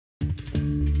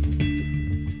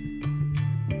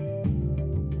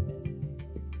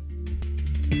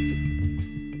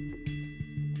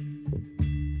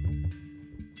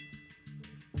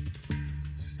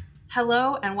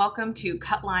Hello and welcome to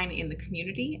Cutline in the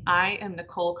Community. I am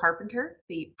Nicole Carpenter,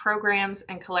 the Programs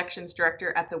and Collections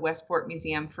Director at the Westport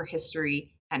Museum for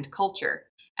History and Culture,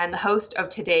 and the host of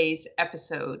today's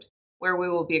episode, where we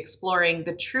will be exploring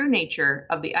the true nature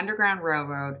of the Underground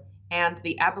Railroad and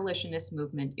the abolitionist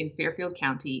movement in Fairfield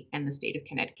County and the state of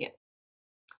Connecticut.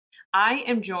 I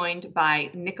am joined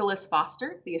by Nicholas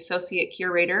Foster, the Associate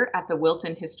Curator at the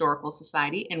Wilton Historical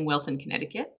Society in Wilton,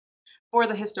 Connecticut. For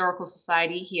the Historical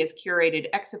Society, he has curated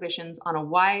exhibitions on a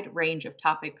wide range of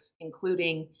topics,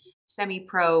 including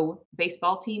semi-pro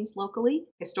baseball teams locally,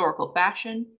 historical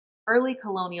fashion, early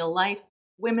colonial life,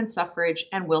 women's suffrage,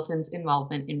 and Wilton's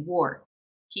involvement in war.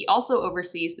 He also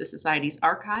oversees the Society's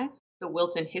archive, the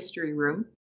Wilton History Room,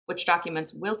 which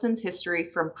documents Wilton's history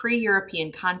from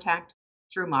pre-European contact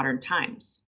through modern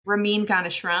times. Ramin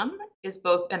Ganeshram is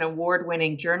both an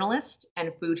award-winning journalist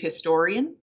and food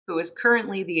historian, who is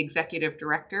currently the Executive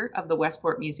Director of the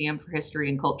Westport Museum for History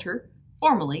and Culture,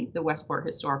 formerly the Westport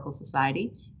Historical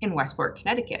Society, in Westport,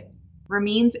 Connecticut.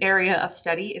 Ramin's area of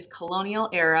study is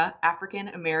colonial-era African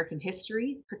American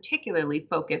history, particularly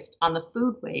focused on the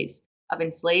foodways of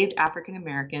enslaved African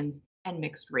Americans and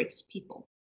mixed-race people.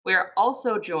 We are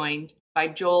also joined by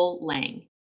Joel Lang,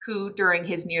 who, during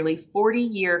his nearly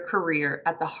 40-year career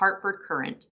at the Hartford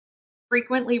Courant,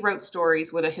 frequently wrote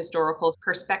stories with a historical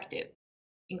perspective,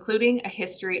 including a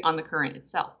history on the Courant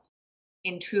itself.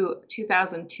 In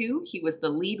 2002, he was the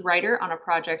lead writer on a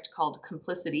project called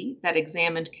Complicity that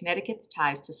examined Connecticut's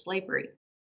ties to slavery.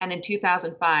 And in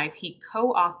 2005, he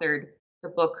co-authored the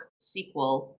book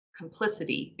sequel,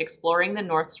 Complicity, exploring the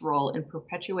North's role in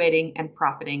perpetuating and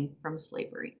profiting from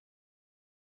slavery.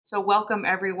 So welcome,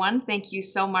 everyone. Thank you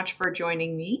so much for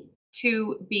joining me.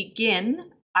 To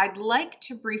begin, I'd like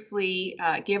to briefly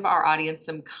give our audience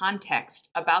some context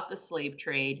about the slave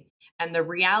trade and the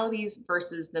realities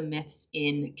versus the myths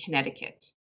in Connecticut.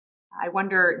 I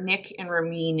wonder, Nick and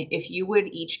Ramin, if you would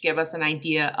each give us an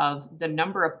idea of the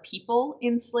number of people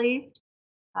enslaved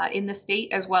in the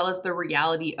state, as well as the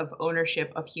reality of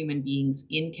ownership of human beings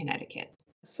in Connecticut.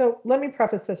 So let me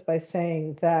preface this by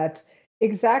saying that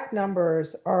exact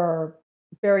numbers are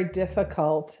very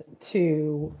difficult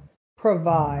to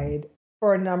provide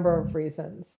for a number of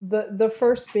reasons. The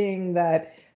first being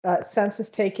that census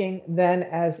taking then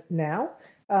as now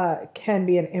can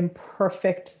be an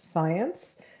imperfect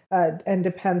science and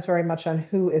depends very much on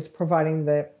who is providing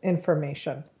the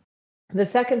information. The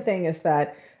second thing is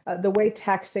that the way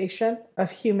taxation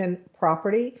of human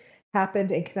property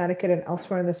happened in Connecticut and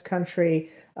elsewhere in this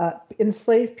country,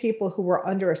 enslaved people who were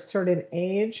under a certain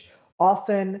age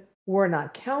often were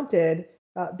not counted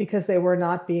because they were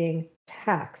not being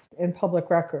taxed in public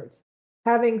records.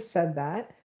 Having said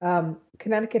that,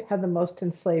 Connecticut had the most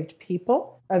enslaved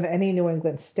people of any New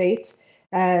England state.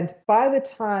 And by the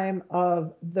time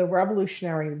of the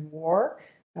Revolutionary War,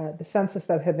 the census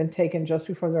that had been taken just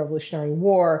before the Revolutionary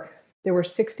War, there were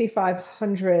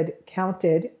 6,500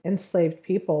 counted enslaved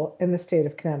people in the state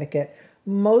of Connecticut,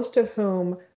 most of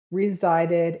whom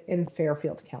resided in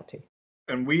Fairfield County.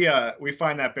 And we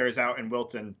find that bears out in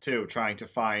Wilton too, trying to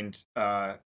find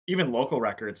even local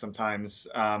records sometimes.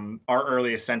 Our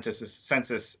earliest census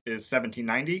is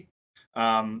 1790.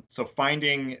 So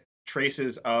finding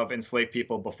traces of enslaved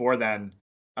people before then,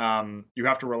 you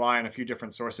have to rely on a few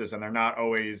different sources, and they're not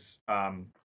always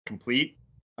complete.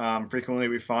 Frequently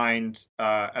we find,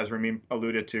 as Ramin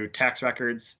alluded to, tax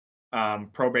records,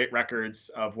 probate records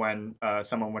of when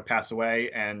someone would pass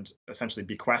away and essentially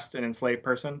bequest an enslaved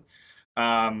person.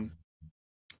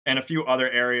 And a few other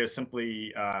areas,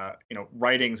 simply,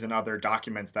 writings and other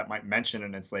documents that might mention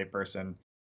an enslaved person,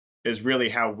 is really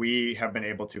how we have been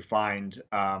able to find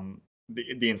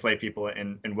the enslaved people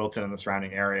in Wilton and the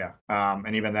surrounding area.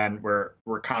 And even then,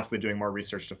 we're constantly doing more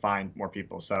research to find more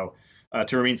people. So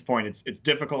to Ramin's point, it's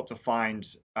difficult to find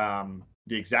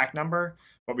the exact number,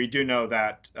 but we do know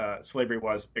that slavery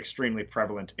was extremely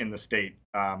prevalent in the state,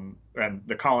 and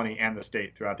the colony and the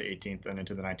state throughout the 18th and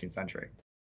into the 19th century.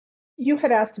 You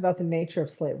had asked about the nature of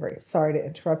slavery. Sorry to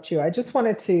interrupt you. I just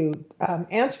wanted to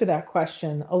answer that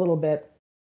question a little bit.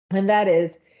 And that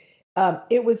is,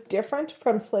 it was different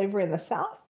from slavery in the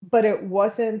South, but it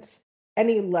wasn't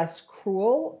any less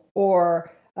cruel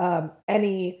or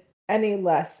any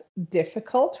less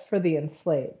difficult for the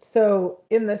enslaved. So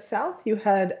in the South, you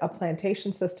had a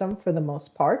plantation system for the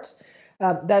most part.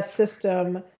 That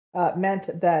system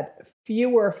meant that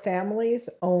fewer families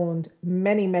owned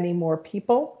many, many more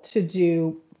people to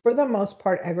do, for the most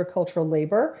part, agricultural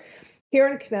labor. Here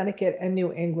in Connecticut and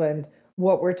New England,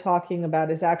 what we're talking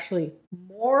about is actually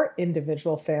more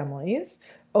individual families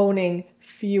owning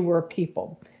fewer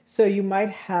people. So you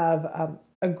might have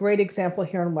a great example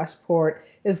here in Westport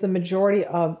is the majority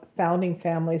of founding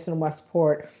families in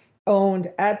Westport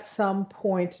owned at some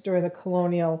point during the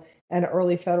colonial and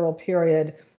early federal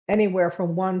period anywhere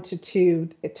from 1 to 2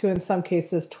 to, in some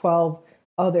cases, 12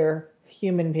 other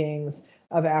human beings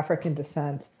of African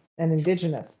descent and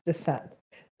indigenous descent.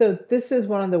 So this is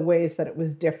one of the ways that it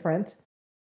was different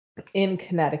in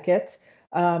Connecticut.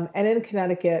 And in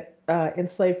Connecticut,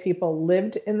 enslaved people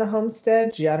lived in the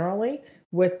homestead generally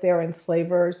with their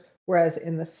enslavers, whereas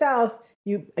in the South,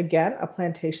 again, a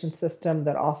plantation system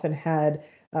that often had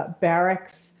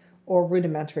barracks or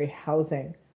rudimentary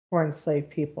housing for enslaved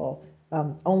people.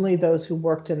 Only those who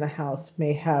worked in the house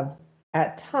may have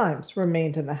at times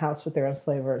remained in the house with their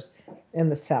enslavers in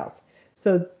the South.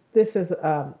 So this is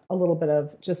a little bit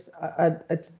of just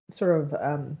a sort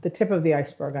of the tip of the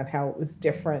iceberg on how it was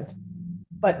different,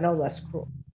 but no less cruel.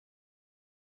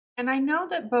 And I know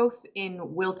that both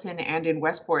in Wilton and in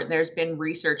Westport, there's been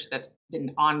research that's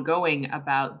been ongoing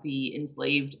about the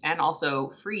enslaved and also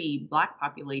free Black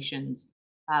populations.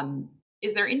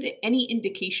 Is there any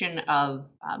indication of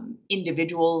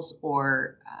individuals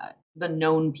or the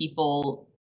known people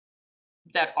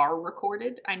that are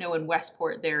recorded? I know in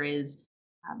Westport there is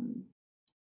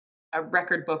a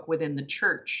record book within the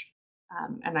church,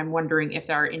 and I'm wondering if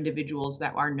there are individuals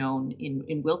that are known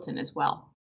in Wilton as well.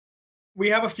 We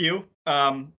have a few.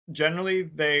 Generally,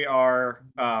 they are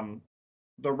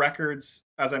the records,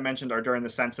 as I mentioned, are during the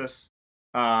census,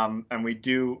 and we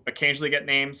do occasionally get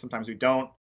names. Sometimes we don't.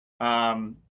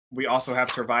 We also have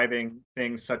surviving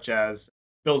things such as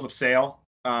bills of sale,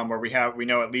 where we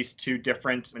know at least 2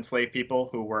 different enslaved people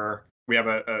we have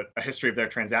a history of their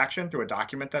transaction through a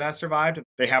document that has survived.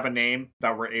 They have a name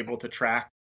that we're able to track.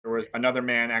 There was another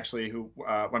man actually who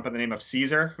went by the name of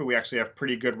Caesar, who we actually have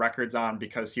pretty good records on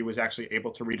because he was actually able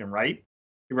to read and write.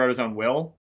 He wrote his own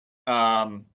will,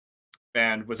 and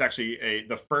was actually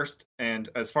the first, and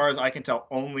as far as I can tell,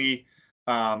 only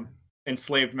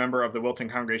enslaved member of the Wilton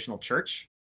Congregational Church.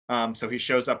 So he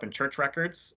shows up in church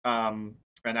records, and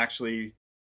actually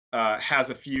has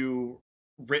a few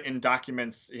written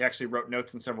documents. He actually wrote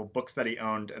notes in several books that he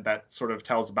owned that sort of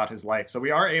tells about his life. So we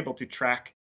are able to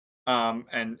track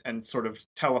and sort of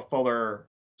tell a fuller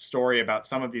story about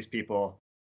some of these people.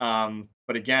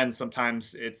 But again,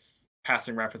 sometimes it's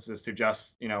passing references to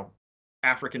just,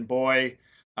 African boy,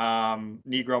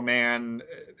 Negro man.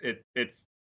 It's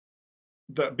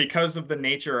because of the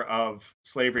nature of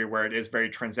slavery, where it is very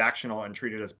transactional and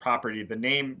treated as property, the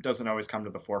name doesn't always come to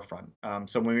the forefront.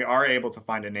 So when we are able to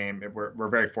find a name, we're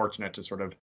very fortunate to sort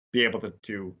of be able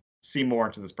to see more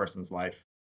into this person's life.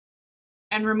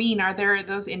 And Ramin, are there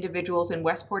those individuals in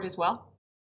Westport as well?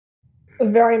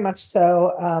 Very much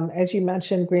so. As you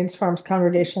mentioned, Greens Farms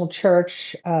Congregational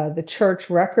Church, the church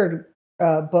record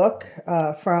book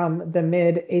from the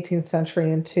mid 18th century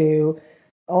into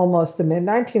almost the mid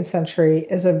 19th century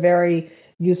is a very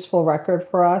useful record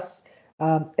for us.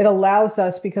 It allows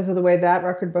us, because of the way that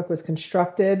record book was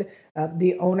constructed,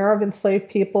 the owner of enslaved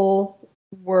people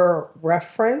were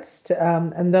referenced,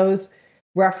 and those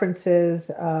references,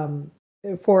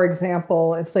 for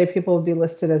example, enslaved people would be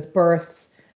listed as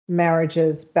births,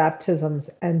 marriages,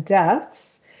 baptisms, and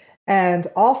deaths. And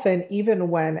often, even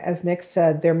when, as Nick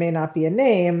said, there may not be a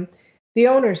name, the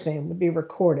owner's name would be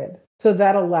recorded. So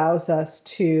that allows us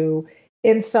to,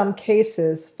 in some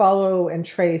cases, follow and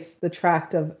trace the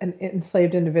tract of an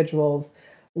enslaved individual's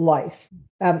life.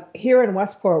 Here in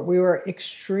Westport, we were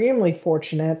extremely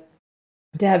fortunate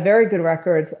to have very good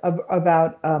records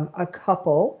about a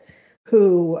couple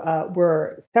who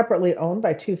were separately owned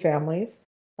by 2 families.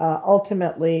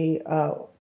 Ultimately,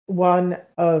 one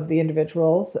of the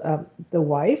individuals, the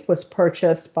wife, was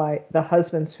purchased by the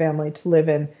husband's family to live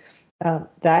in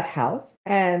that house,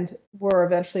 and were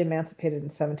eventually emancipated in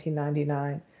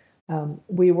 1799.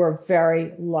 We were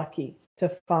very lucky to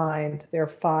find their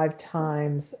 5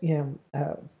 times,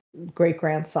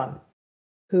 great-grandson,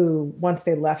 who, once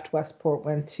they left Westport,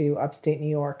 went to upstate New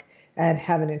York and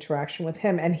have an interaction with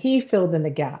him. And he filled in the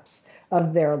gaps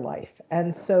of their life.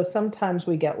 And so sometimes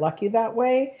we get lucky that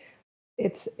way.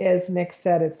 It's, as Nick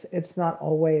said, it's not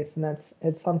always, and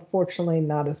it's unfortunately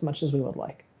not as much as we would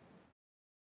like.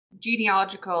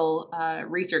 Genealogical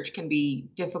research can be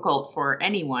difficult for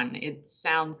anyone. It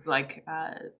sounds like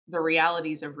the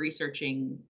realities of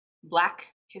researching Black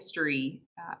history,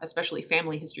 especially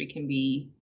family history, can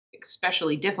be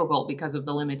especially difficult because of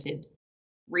the limited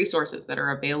resources that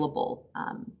are available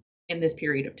in this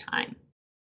period of time.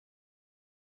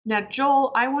 Now,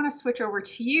 Joel, I want to switch over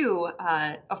to you.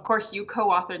 Of course, you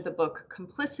co-authored the book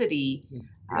Complicity,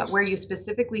 Yes. where you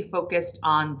specifically focused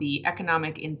on the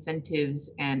economic incentives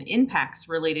and impacts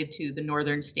related to the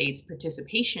northern states'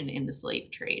 participation in the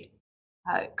slave trade.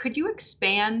 Could you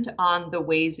expand on the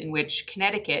ways in which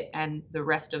Connecticut and the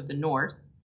rest of the North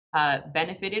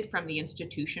benefited from the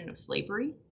institution of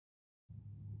slavery?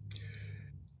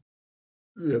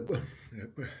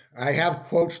 I have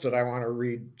quotes that I want to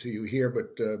read to you here, but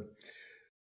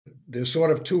there's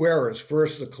sort of two eras.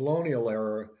 First, the colonial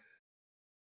era,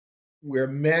 where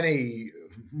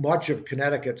much of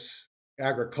Connecticut's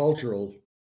agricultural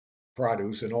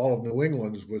produce and all of New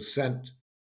England's was sent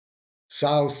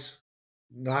south,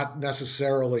 not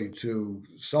necessarily to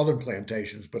southern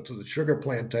plantations, but to the sugar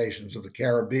plantations of the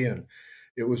Caribbean.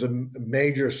 It was a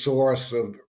major source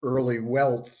of early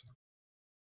wealth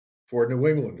for New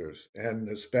Englanders, and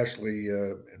especially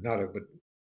but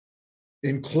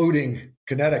including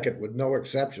Connecticut with no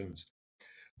exceptions.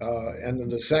 And then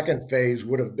the second phase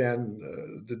would have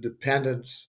been the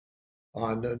dependence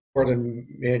on northern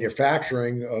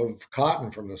manufacturing of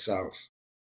cotton from the South.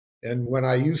 And when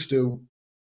I used to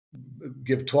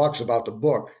give talks about the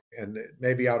book, and it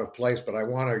may be out of place, but I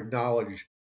want to acknowledge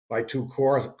my two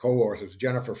co-authors,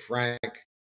 Jennifer Frank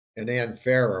and Ann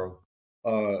Farrow.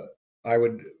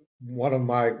 What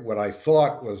I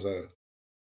thought was a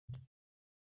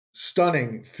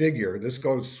stunning figure. This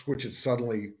switches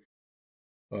suddenly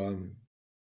to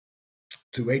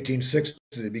 1860,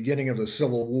 the beginning of the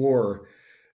Civil War,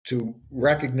 to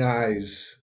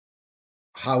recognize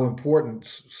how important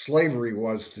slavery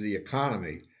was to the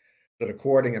economy. That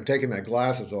I'm taking my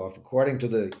glasses off, according to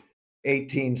the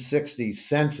 1860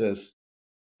 census,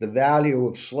 the value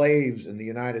of slaves in the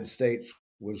United States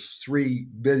was $3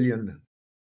 billion.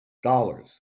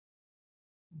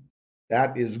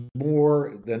 That is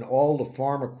more than all the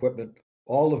farm equipment,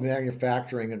 all the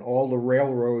manufacturing, and all the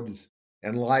railroads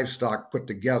and livestock put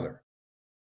together.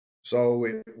 So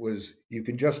you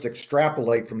can just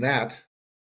extrapolate from that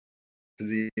to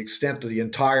the extent of the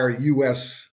entire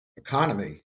U.S.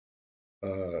 economy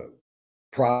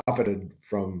profited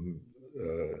from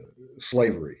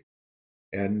slavery.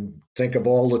 And think of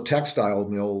all the textile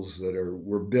mills that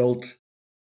were built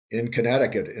in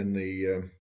Connecticut in the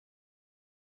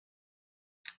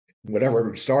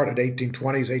whatever started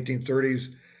 1820s, 1830s.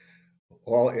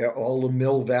 All the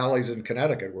mill valleys in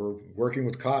Connecticut were working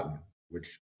with cotton,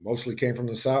 which mostly came from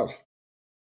the South.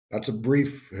 That's a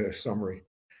brief summary.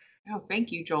 Oh,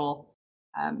 thank you, Joel.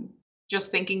 Just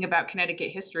thinking about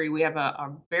Connecticut history, we have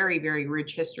a very, very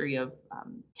rich history of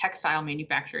textile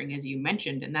manufacturing, as you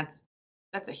mentioned, and that's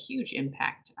a huge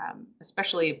impact,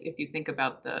 especially if you think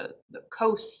about the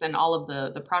coasts and all of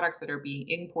the products that are being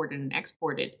imported and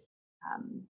exported.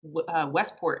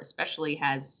 Westport especially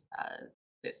has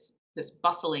this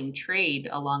bustling trade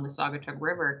along the Saugatuck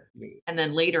River, and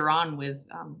then later on with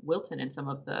Wilton and some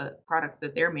of the products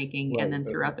that they're making, and then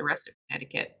throughout the rest of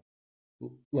Connecticut.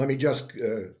 Let me just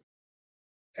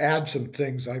add some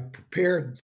things. I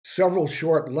prepared several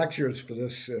short lectures for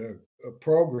this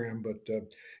program, but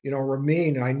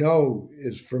Ramin, I know,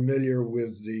 is familiar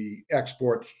with the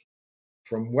exports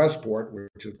from Westport,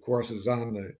 which of course is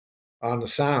on the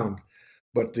Sound.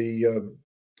 But the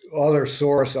other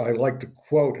source I like to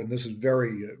quote, and this is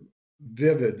very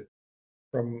vivid,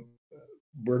 from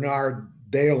Bernard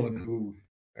Dalen, who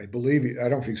I believe, I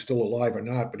don't know if he's still alive or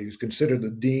not, but he's considered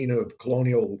the dean of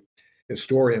colonial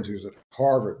historians. He was at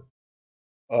Harvard.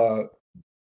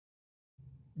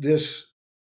 This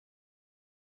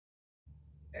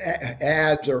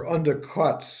adds or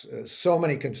undercuts so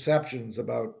many conceptions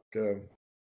about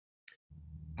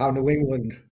how New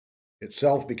England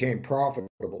itself became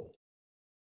profitable.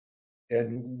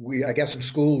 And I guess in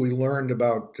school we learned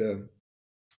about,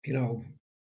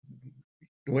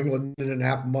 New England didn't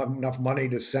have enough money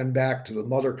to send back to the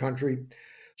mother country.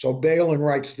 So Balin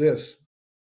writes this: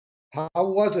 how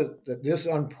was it that this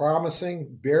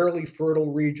unpromising, barely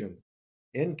fertile region,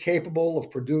 incapable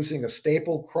of producing a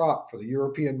staple crop for the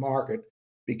European market,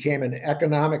 became an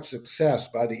economic success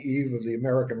by the eve of the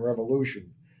American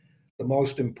Revolution? The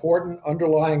most important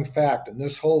underlying fact in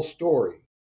this whole story,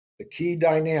 the key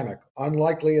dynamic,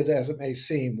 unlikely as it may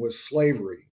seem, was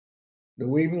slavery.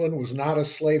 New England was not a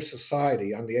slave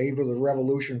society. On the eve of the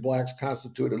Revolution, blacks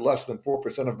constituted less than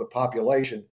 4% of the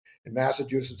population in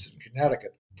Massachusetts and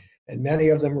Connecticut, and many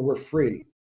of them were free.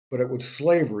 But it was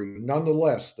slavery,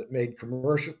 nonetheless, that made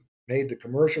the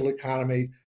commercial economy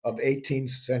of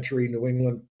 18th century New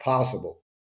England possible.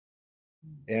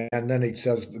 And then he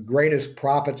says the greatest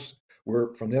profits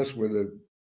were the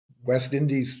West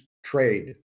Indies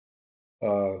trade.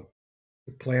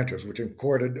 planters, which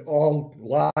included all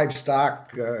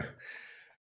livestock,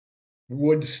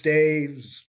 wood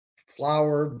staves,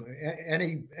 flour,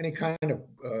 any kind of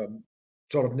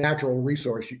sort of natural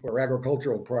resource or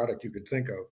agricultural product you could think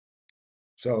of.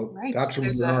 So Right. that's from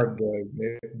There's a Bernard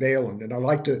Balin, and I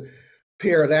like to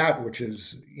pair that, which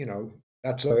is,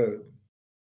 that's about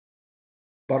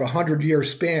 100-year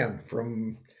span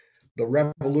from the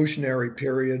Revolutionary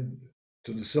period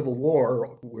to the Civil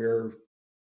War, where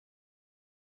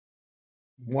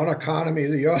one economy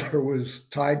or the other was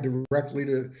tied directly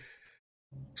to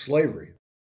slavery.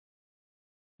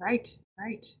 right,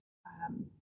 right.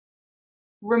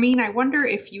 Ramin, I wonder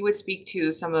if you would speak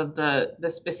to some of the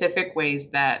specific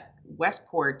ways that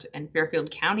Westport and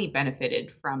Fairfield County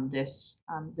benefited from this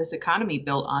economy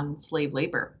built on slave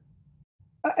labor.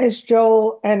 As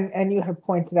Joel and you have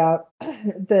pointed out,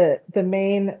 the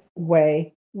main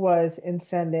way was in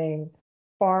sending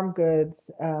farm goods,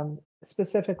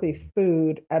 specifically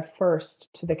food, at first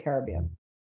to the Caribbean.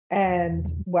 And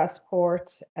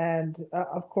Westport, and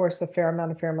of course, a fair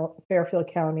amount of Fairfield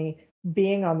County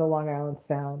being on the Long Island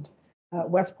Sound.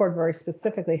 Westport, very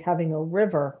specifically, having a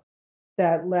river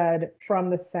that led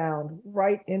from the Sound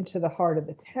right into the heart of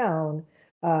the town,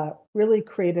 really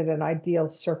created an ideal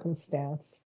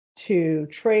circumstance to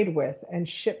trade with and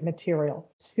ship material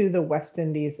to the West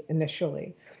Indies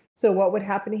initially. So what would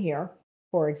happen here,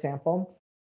 for example,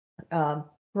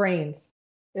 grains,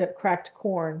 cracked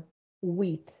corn,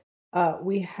 wheat.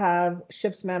 We have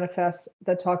ships manifests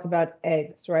that talk about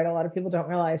eggs, right? A lot of people don't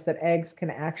realize that eggs can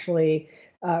actually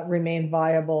remain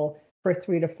viable for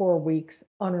 3 to 4 weeks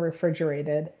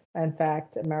unrefrigerated. In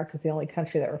fact, America is the only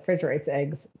country that refrigerates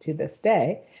eggs to this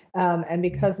day. And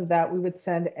because of that, we would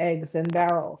send eggs in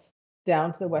barrels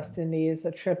down to the West Indies,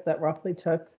 a trip that roughly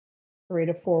took 3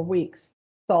 to 4 weeks.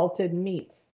 Salted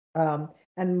meats.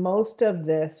 And most of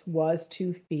this was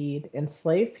to feed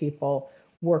enslaved people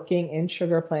working in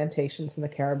sugar plantations in the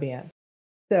Caribbean.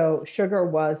 So sugar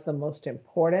was the most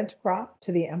important crop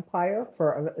to the empire,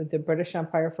 for the British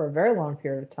Empire, for a very long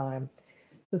period of time.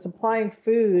 So supplying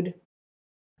food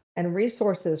and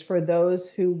resources for those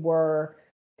who were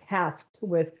tasked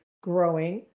with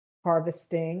growing,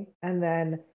 harvesting, and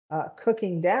then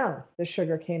cooking down the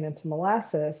sugarcane into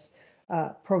molasses,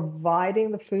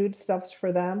 providing the foodstuffs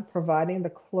for them, providing the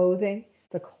clothing,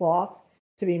 the cloth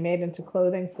to be made into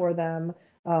clothing for them,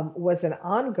 was an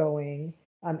ongoing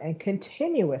and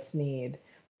continuous need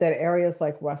that areas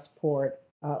like Westport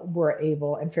were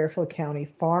able, and Fairfield County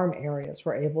farm areas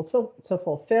were able to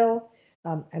fulfill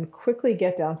and quickly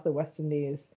get down to the West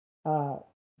Indies,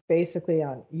 basically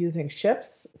on using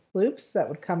ships, sloops that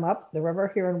would come up the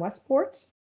river here in Westport,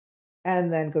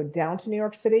 and then go down to New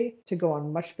York City to go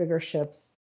on much bigger ships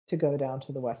to go down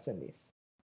to the West Indies.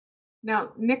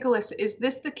 Now, Nicholas, is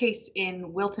this the case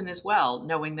in Wilton as well,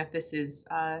 knowing that this is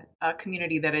a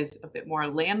community that is a bit more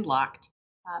landlocked?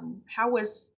 How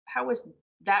was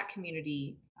that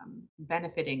community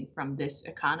benefiting from this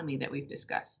economy that we've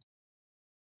discussed?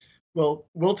 Well,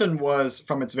 Wilton was,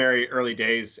 from its very early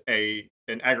days,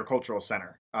 an agricultural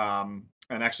center, and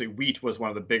actually wheat was one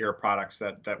of the bigger products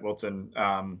that Wilton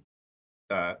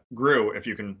grew. If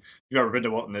you've ever been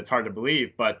to Wilton, it's hard to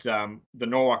believe, but the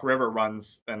Norwalk River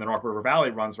runs, and the Norwalk River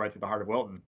Valley runs right through the heart of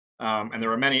Wilton. And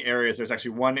there are many areas. There's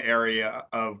actually one area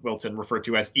of Wilton referred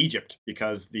to as Egypt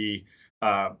because the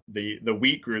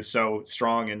wheat grew so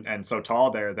strong and so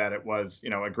tall there that it was,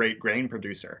 a great grain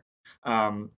producer.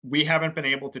 We haven't been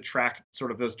able to track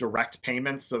sort of those direct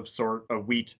payments of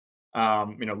wheat,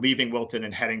 leaving Wilton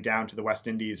and heading down to the West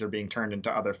Indies or being turned into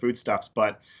other foodstuffs,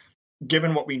 but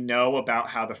given what we know about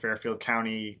how the Fairfield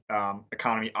County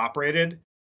economy operated,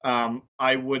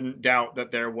 I wouldn't doubt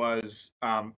that there was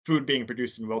food being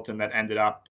produced in Wilton that ended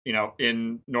up,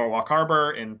 in Norwalk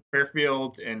Harbor, in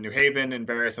Fairfield, in New Haven, and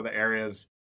various other areas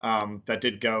that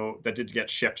did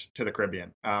get shipped to the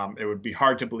Caribbean. It would be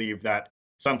hard to believe that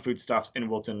some foodstuffs in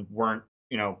Wilton weren't,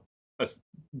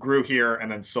 grew here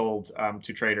and then sold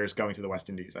to traders going to the West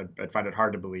Indies. I'd find it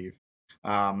hard to believe.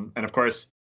 And of course,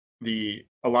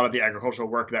 a lot of the agricultural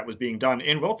work that was being done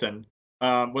in Wilton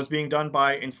was being done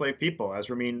by enslaved people. As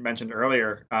Ramin mentioned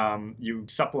earlier, you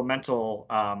supplemental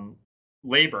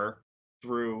labor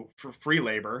for free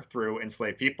labor through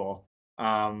enslaved people.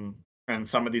 And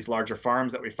some of these larger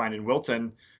farms that we find in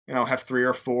Wilton, have 3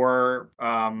 or 4,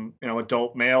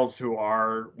 adult males who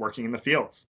are working in the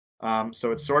fields.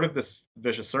 So it's sort of this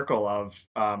vicious circle of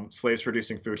slaves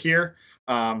producing food here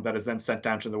that is then sent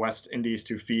down to the West Indies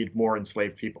to feed more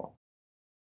enslaved people.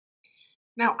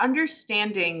 Now,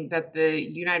 understanding that the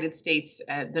United States,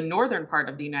 the northern part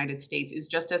of the United States, is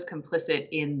just as complicit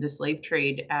in the slave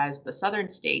trade as the southern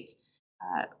states,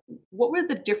 Uh, what were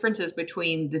the differences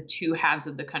between the two halves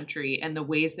of the country and the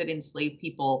ways that enslaved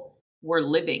people were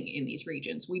living in these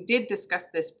regions? We did discuss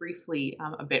this briefly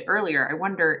a bit earlier. I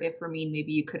wonder if, Ramin,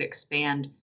 maybe you could expand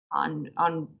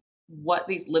on what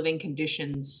these living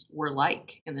conditions were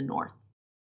like in the North.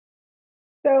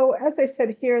 So, as I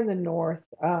said, here in the North,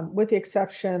 with the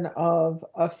exception of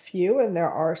a few, and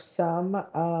there are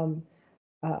some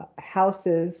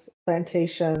houses,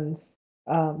 plantations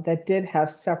that did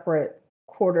have separate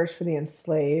quarters for the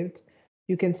enslaved.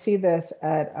 You can see this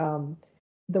at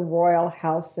the Royal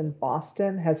House in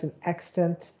Boston has an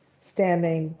extant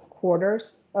standing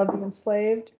quarters of the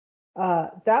enslaved.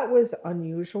 That was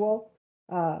unusual.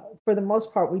 For the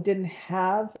most part, we didn't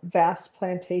have vast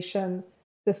plantation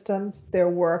systems. There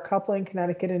were a couple in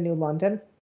Connecticut and New London,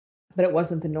 but it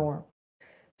wasn't the norm.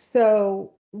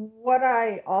 So, what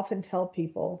I often tell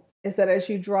people is that as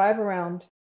you drive around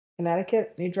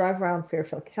Connecticut, and you drive around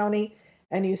Fairfield County,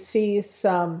 and you see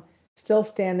some still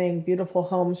standing beautiful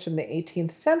homes from the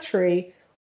 18th century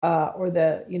or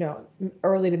the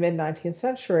early to mid 19th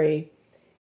century,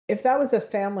 if that was a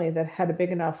family that had a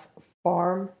big enough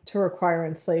farm to require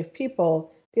enslaved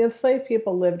people, the enslaved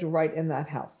people lived right in that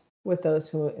house with those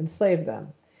who enslaved them.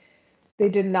 They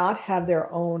did not have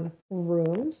their own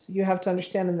rooms. You have to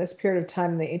understand in this period of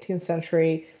time in the 18th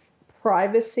century,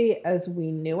 privacy as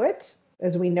we knew it,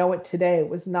 as we know it today,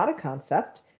 was not a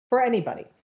concept for anybody,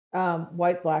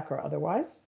 white, black, or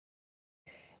otherwise,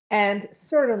 and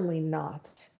certainly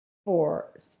not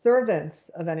for servants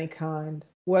of any kind,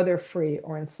 whether free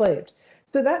or enslaved.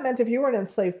 So that meant if you were an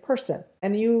enslaved person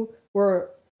and you were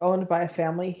owned by a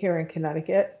family here in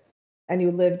Connecticut and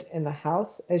you lived in the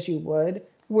house as you would,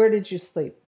 where did you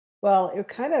sleep? Well, it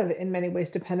kind of in many ways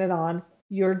depended on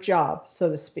your job, so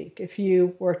to speak. If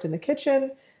you worked in the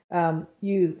kitchen,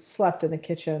 you slept in the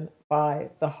kitchen by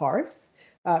the hearth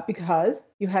because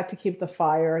you had to keep the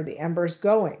fire, the embers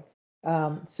going,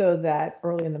 so that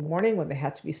early in the morning when they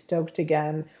had to be stoked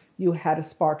again, you had a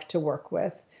spark to work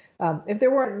with. If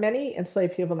there weren't many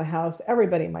enslaved people in the house,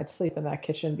 everybody might sleep in that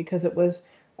kitchen because it was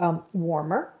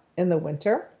warmer in the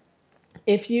winter.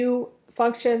 If you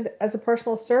functioned as a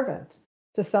personal servant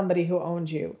to somebody who owned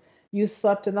you, you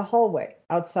slept in the hallway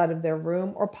outside of their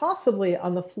room or possibly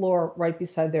on the floor right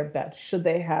beside their bed, should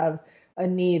they have a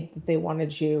need that they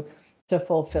wanted you to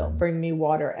fulfill. Bring me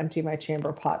water, empty my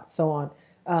chamber pot, so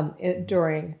on,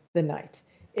 during the night.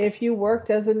 If you worked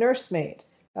as a nursemaid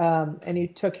and you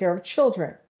took care of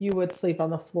children, you would sleep on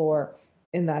the floor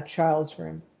in that child's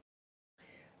room.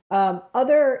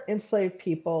 Other enslaved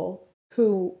people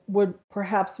who would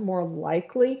perhaps more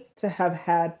likely to have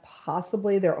had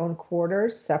possibly their own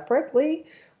quarters separately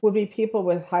would be people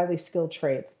with highly skilled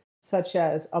trades, such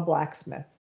as a blacksmith,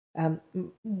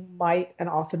 might and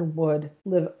often would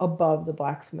live above the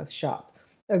blacksmith shop.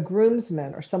 A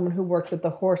groomsman or someone who worked with the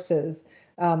horses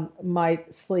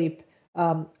might sleep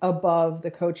above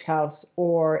the coach house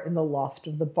or in the loft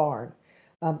of the barn.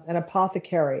 An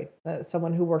apothecary,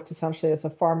 someone who worked essentially as a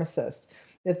pharmacist,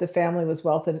 if the family was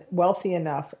wealthy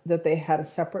enough that they had a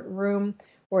separate room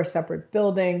or a separate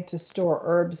building to store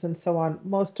herbs and so on,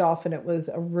 most often it was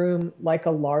a room like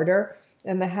a larder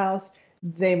in the house,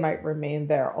 they might remain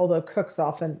there, although cooks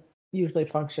often usually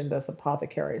functioned as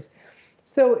apothecaries.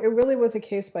 So it really was a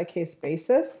case-by-case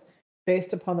basis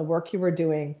based upon the work you were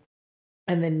doing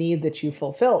and the need that you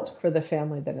fulfilled for the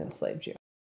family that enslaved you.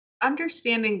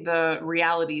 Understanding the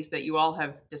realities that you all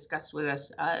have discussed with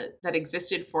us that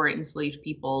existed for enslaved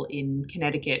people in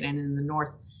Connecticut and in the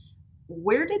North,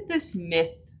 where did this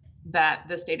myth that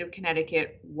the state of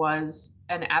Connecticut was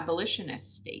an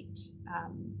abolitionist state,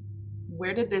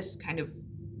 where did this kind of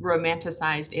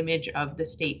romanticized image of the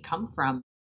state come from?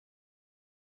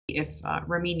 If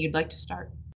Ramin, you'd like to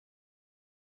start.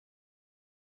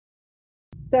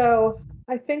 So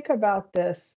I think about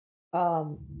this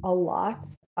a lot.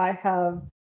 I have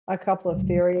a couple of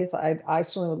theories. I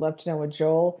certainly would love to know what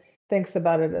Joel thinks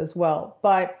about it as well.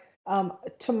 But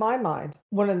to my mind,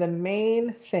 one of the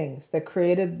main things that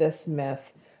created this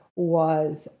myth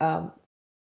was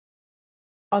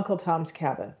Uncle Tom's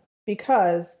Cabin,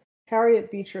 because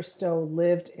Harriet Beecher Stowe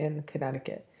lived in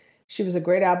Connecticut. She was a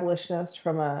great abolitionist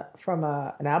from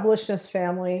an abolitionist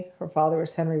family. Her father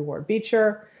was Henry Ward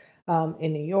Beecher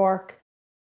in New York.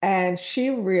 And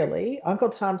she really, Uncle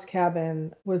Tom's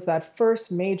Cabin was that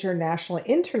first major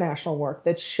international work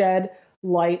that shed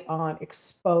light on,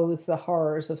 exposed the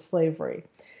horrors of slavery.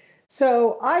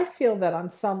 So I feel that on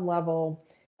some level,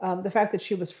 the fact that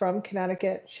she was from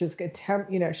Connecticut, she was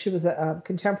a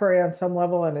contemporary on some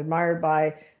level and admired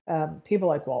by people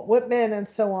like Walt Whitman and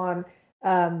so on.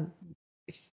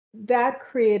 that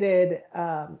created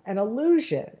an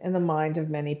illusion in the mind of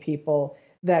many people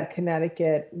that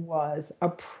Connecticut was a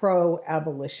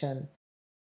pro-abolition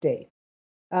state.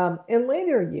 In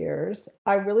later years,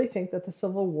 I really think that the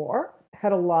Civil War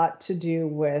had a lot to do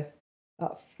with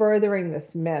furthering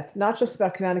this myth, not just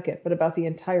about Connecticut, but about the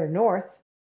entire North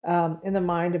in the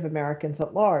mind of Americans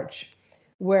at large,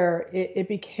 where it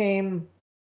became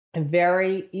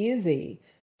very easy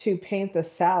to paint the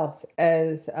South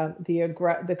as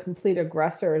the complete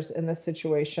aggressors in this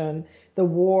situation. The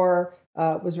war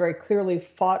was very clearly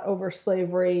fought over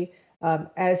slavery,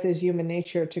 as is human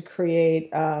nature, to create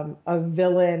a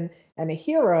villain and a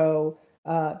hero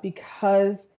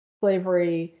because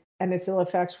slavery and its ill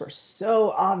effects were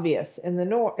so obvious in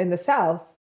the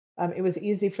South. It was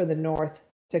easy for the North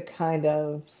to kind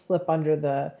of slip under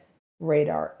the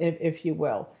radar, if you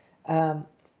will.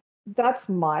 That's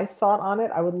my thought on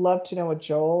it. I would love to know what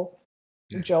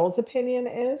Joel's opinion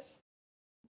is.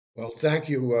 Well, thank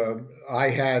you. I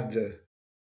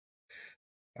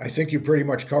think you pretty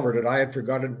much covered it. I had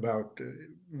forgotten about,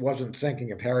 wasn't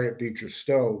thinking of Harriet Beecher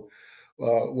Stowe.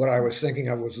 What I was thinking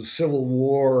of was the Civil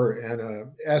War and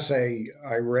an essay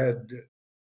I read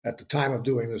at the time of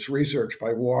doing this research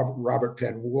by Robert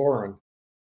Penn Warren.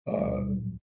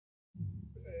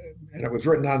 And it was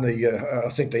written on I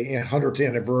think the 100th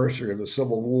anniversary of the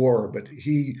Civil War, but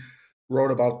he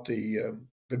wrote about the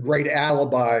great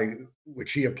alibi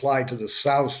which he applied to the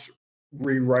South's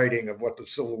rewriting of what the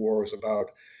Civil War was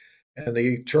about. And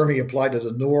the term he applied to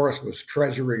the North was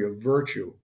treasury of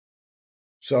virtue.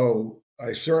 So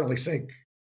I certainly think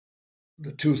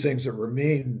the two things that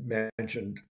Ramin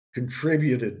mentioned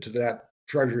contributed to that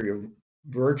treasury of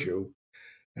virtue.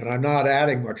 And I'm not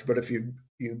adding much, but if you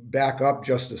back up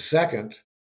just a second,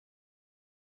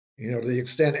 to the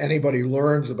extent anybody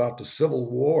learns about the Civil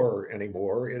War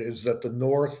anymore, it is that the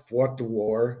North fought the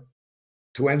war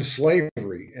to end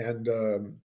slavery. And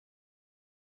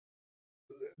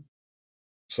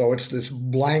so it's this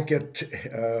blanket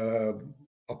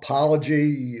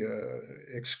apology,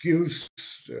 excuse,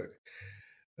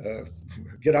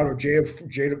 get out of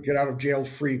jail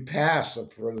free pass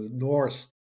for the North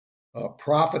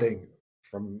profiting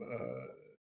from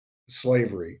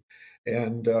slavery.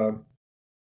 And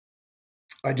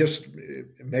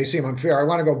it may seem unfair. I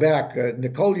want to go back.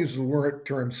 Nicole used the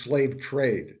term slave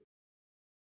trade,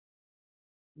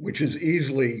 which is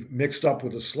easily mixed up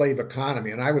with the slave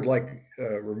economy. And I would like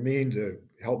Ramin to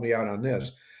help me out on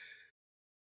this.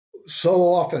 So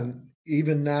often,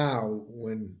 even now,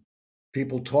 when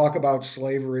people talk about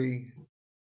slavery,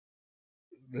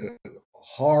 the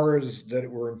horrors that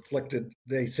were inflicted,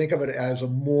 they think of it as a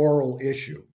moral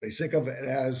issue. They think of it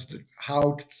as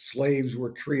how slaves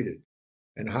were treated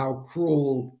and how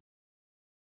cruel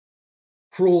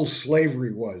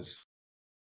slavery was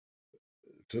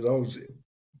to those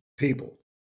people.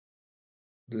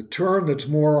 A term that's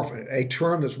more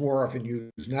often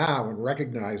used now and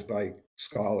recognized by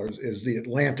scholars is the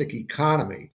Atlantic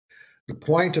economy. The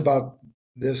point about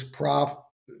this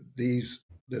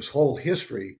whole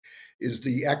history is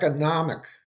the economic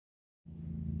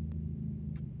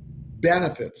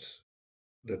benefits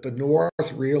that the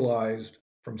North realized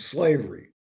from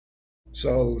slavery.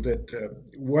 So that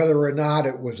whether or not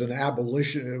it was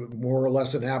more or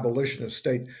less an abolitionist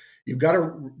state, you've got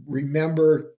to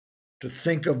remember to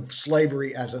think of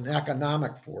slavery as an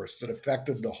economic force that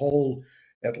affected the whole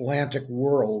Atlantic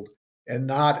world and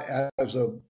not as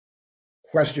a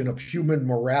question of human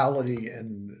morality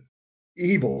and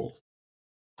evil,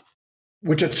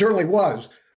 which it certainly was.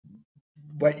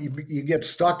 But you get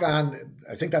stuck on,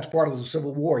 I think that's part of the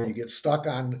Civil War, you get stuck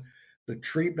on the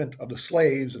treatment of the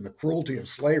slaves and the cruelty of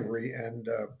slavery and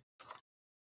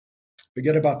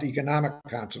forget about the economic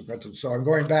consequences. So I'm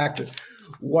going back to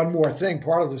one more thing.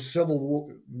 Part of the Civil War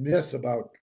myth about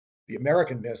the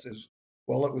American myth is,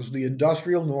 well, it was the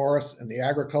industrial North and the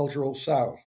agricultural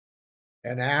South.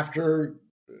 And after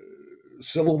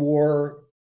Civil War,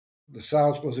 the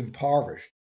South was impoverished.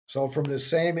 So from the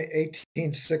same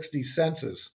 1860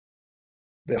 census,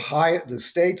 the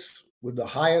states with the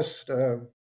highest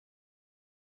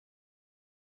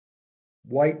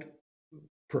white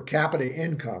per capita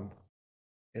income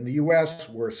in the U.S.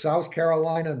 were South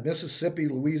Carolina, Mississippi,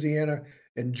 Louisiana,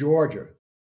 and Georgia.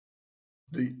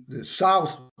 The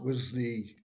South was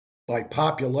by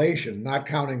population, not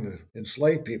counting the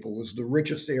enslaved people, was the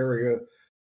richest area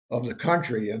of the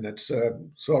country. And it's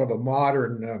sort of a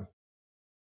modern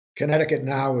Connecticut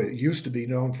now. It used to be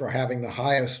known for having the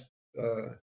highest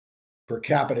per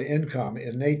capita income.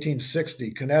 In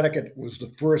 1860, Connecticut was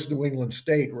the first New England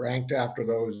state ranked after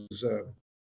those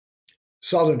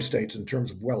southern states in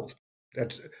terms of wealth.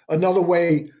 That's another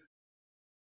way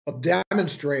of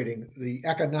demonstrating the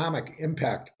economic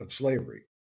impact of slavery.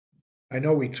 I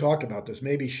know we talked about this.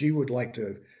 Maybe she would like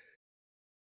to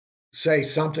say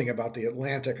something about the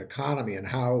Atlantic economy and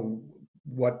how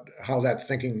that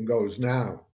thinking goes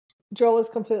now. Joel is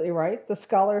completely right. The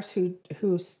scholars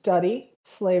who study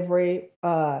slavery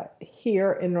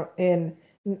here in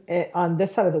on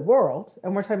this side of the world,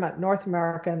 and we're talking about North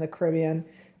America and the Caribbean,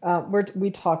 we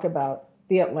talk about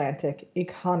the Atlantic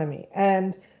economy.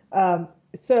 And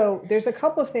so there's a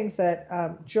couple of things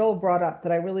that Joel brought up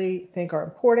that I really think are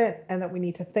important and that we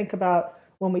need to think about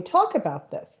when we talk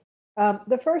about this.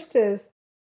 The first is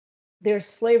there's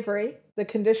slavery, the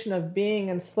condition of being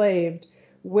enslaved,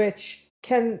 which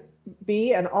can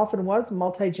be and often was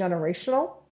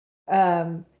multi-generational.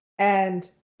 And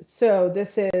so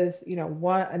this is,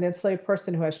 an enslaved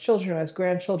person who has children, who has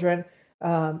grandchildren,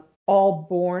 all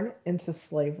born into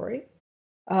slavery.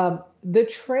 The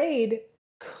trade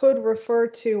could refer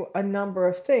to a number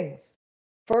of things.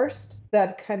 First,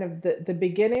 that kind of the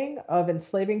beginning of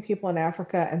enslaving people in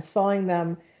Africa and selling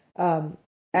them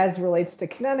as relates to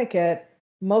Connecticut,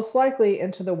 most likely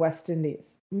into the West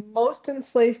Indies. Most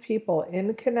enslaved people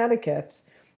in Connecticut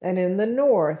and in the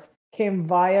North came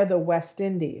via the West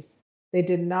Indies. They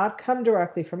did not come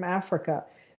directly from Africa.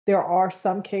 There are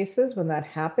some cases when that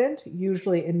happened,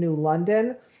 usually in New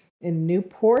London, in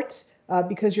Newport,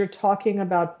 because you're talking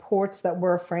about ports that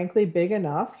were frankly big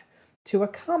enough to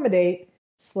accommodate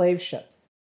slave ships.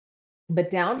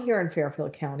 But down here in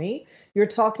Fairfield County, you're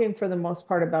talking for the most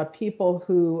part about people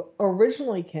who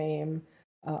originally came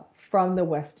from the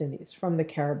West Indies, from the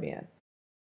Caribbean.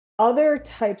 Other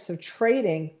types of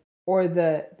trading or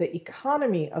the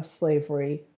economy of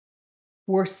slavery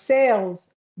were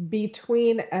sales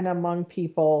between and among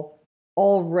people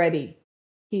already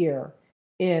here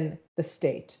in the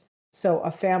state. So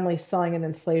a family selling an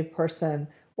enslaved person,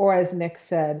 or as Nick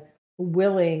said,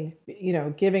 giving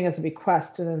as a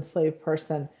bequest an enslaved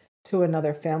person to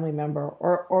another family member,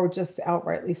 or just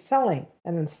outrightly selling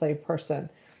an enslaved person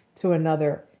to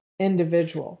another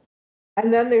individual.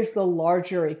 And then there's the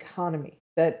larger economy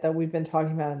that we've been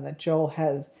talking about and that Joel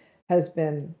has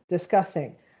been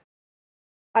discussing.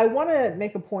 I want to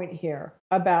make a point here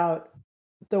about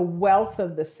the wealth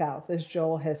of the South, as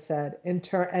Joel has said,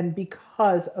 and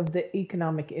because of the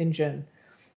economic engine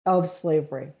of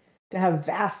slavery, to have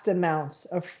vast amounts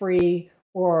of free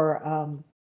or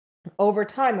over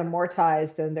time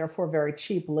amortized and therefore very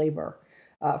cheap labor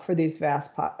for these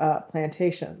vast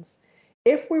plantations.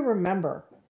 If we remember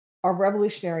our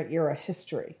Revolutionary era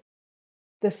history,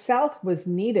 the South was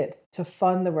needed to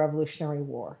fund the Revolutionary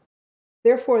War.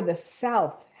 Therefore, the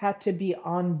South had to be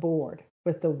on board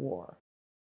with the war.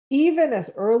 Even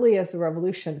as early as the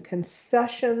Revolution,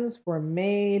 concessions were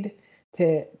made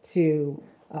to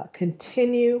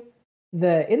continue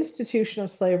the institution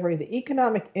of slavery, the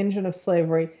economic engine of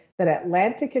slavery, that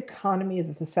Atlantic economy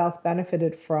that the South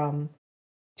benefited from,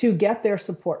 to get their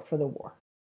support for the war.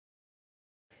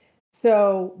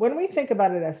 So when we think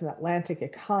about it as an Atlantic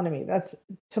economy, that's,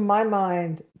 to my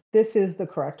mind, this is the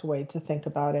correct way to think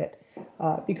about it,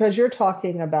 because you're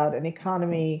talking about an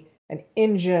economy, an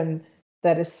engine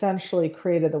that essentially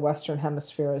created the Western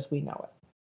Hemisphere as we know it.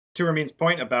 To Ramin's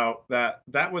point about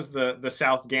that was the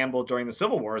South's gamble during the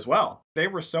Civil War as well. They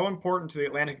were so important to the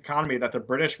Atlantic economy that the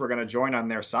British were going to join on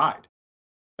their side.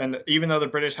 And even though the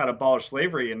British had abolished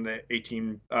slavery in the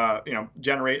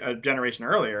generation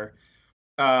earlier,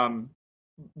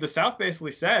 the South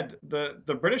basically said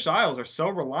the British Isles are so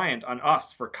reliant on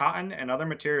us for cotton and other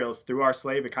materials through our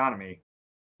slave economy.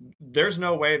 There's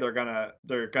no way they're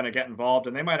gonna get involved,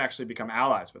 and they might actually become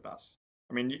allies with us.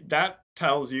 I mean, that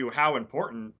tells you how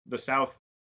important the South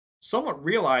somewhat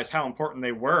realized how important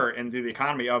they were in the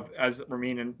economy of, as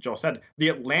Ramin and Joel said, the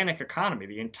Atlantic economy.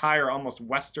 The entire almost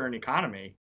Western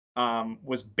economy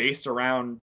was based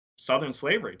around Southern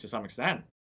slavery to some extent.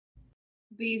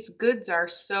 These goods are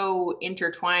so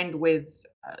intertwined with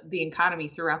the economy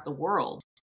throughout the world,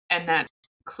 and that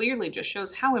clearly just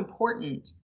shows how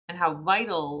important and how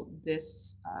vital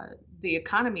this the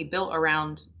economy built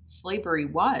around slavery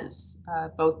was,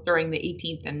 both during the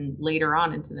 18th and later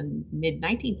on into the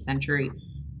mid-19th century,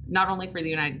 not only for the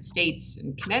United States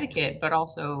and Connecticut, but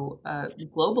also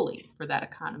globally for that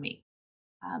economy.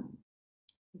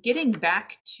 Getting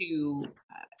back to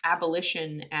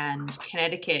abolition and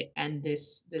Connecticut and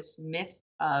this myth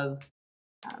of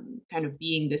kind of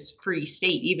being this free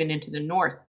state, even into the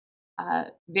North,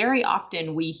 very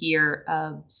often we hear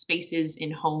of spaces in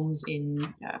homes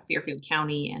in Fairfield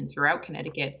County and throughout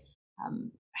Connecticut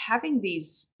having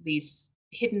these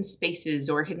hidden spaces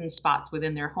or hidden spots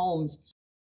within their homes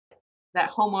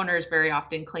that homeowners very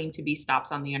often claim to be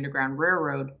stops on the Underground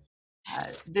Railroad.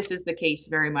 This is the case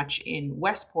very much in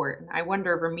Westport. And I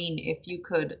wonder, Ramin, if you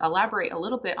could elaborate a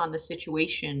little bit on the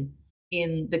situation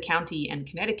in the county and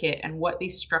Connecticut and what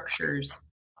these structures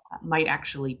might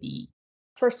actually be.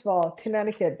 First of all,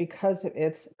 Connecticut, because of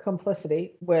its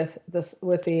complicity with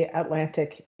the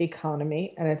Atlantic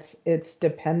economy, and it's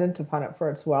dependent upon it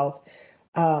for its wealth,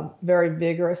 very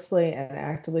vigorously and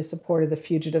actively supported the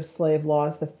fugitive slave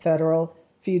laws, the federal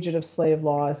fugitive slave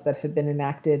laws that had been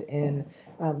enacted in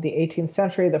the 18th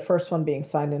century, the first one being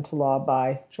signed into law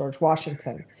by George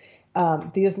Washington.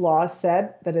 These laws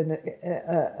said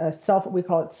that we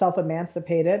call it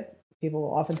self-emancipated, people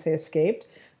will often say escaped,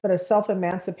 but a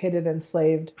self-emancipated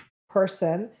enslaved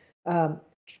person who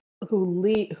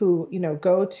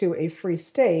go to a free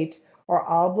state are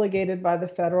obligated by the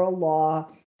federal law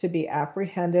to be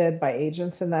apprehended by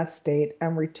agents in that state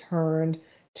and returned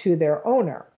to their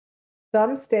owner.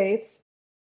 Some states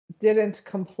didn't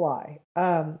comply.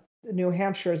 New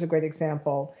Hampshire is a great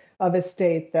example of a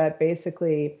state that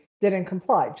basically didn't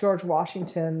comply. George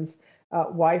Washington's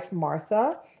wife,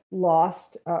 Martha,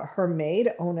 lost her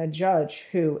maid, Ona Judge,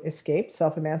 who escaped,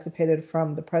 self-emancipated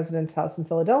from the president's house in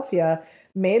Philadelphia,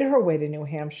 made her way to New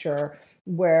Hampshire,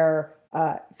 where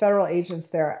federal agents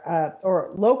there,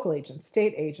 or local agents,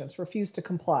 state agents, refused to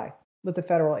comply with the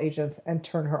federal agents and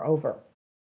turn her over.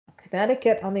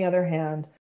 Connecticut, on the other hand,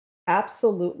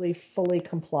 absolutely fully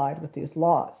complied with these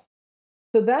laws.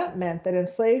 So that meant that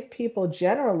enslaved people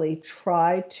generally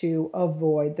tried to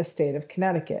avoid the state of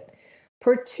Connecticut,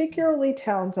 particularly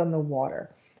towns on the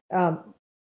water.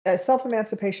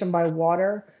 Self-emancipation by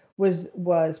water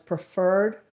was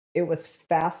preferred. It was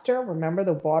faster. Remember,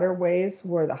 the waterways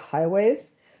were the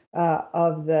highways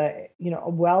of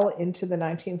well into the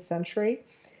 19th century.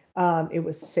 It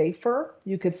was safer.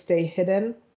 You could stay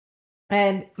hidden,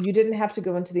 and you didn't have to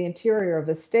go into the interior of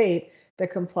a state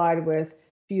that complied with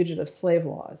fugitive slave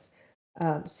laws.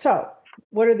 So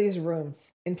what are these rooms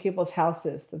in people's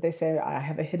houses that they say, I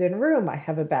have a hidden room, I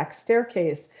have a back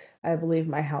staircase, I believe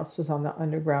my house was on the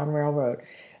Underground Railroad.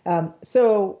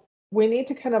 So we need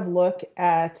to kind of look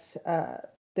at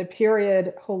the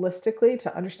period holistically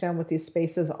to understand what these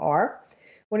spaces are.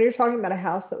 When you're talking about a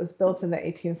house that was built in the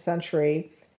 18th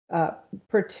century,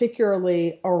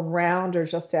 particularly around or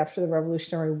just after the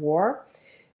Revolutionary War,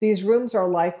 these rooms are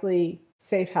likely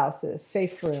safe houses,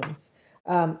 safe rooms.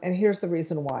 And here's the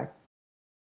reason why.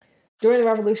 During the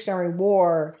Revolutionary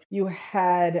War, you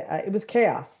had, it was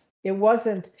chaos. It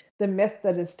wasn't the myth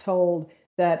that is told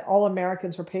that all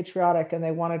Americans were patriotic and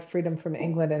they wanted freedom from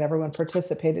England and everyone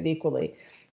participated equally.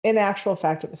 In actual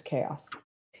fact, it was chaos.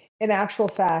 In actual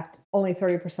fact, only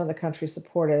 30% of the country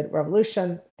supported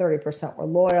revolution, 30% were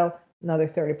loyal, another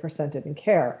 30% didn't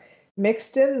care.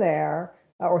 Mixed in there,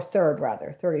 or third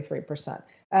rather,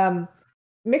 33%.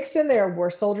 Mixed in there were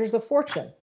soldiers of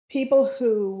fortune, people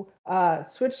who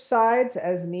switched sides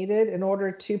as needed in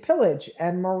order to pillage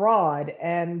and maraud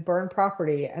and burn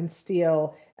property and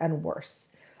steal and worse.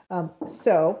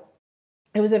 So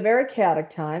it was a very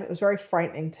chaotic time. It was a very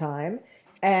frightening time.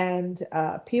 And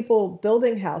people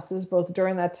building houses, both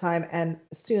during that time and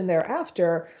soon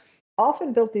thereafter,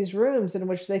 often built these rooms in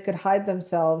which they could hide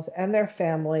themselves and their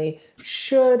family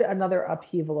should another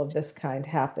upheaval of this kind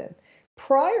happen.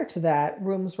 Prior to that,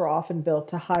 rooms were often built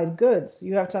to hide goods.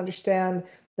 You have to understand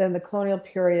that in the colonial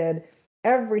period,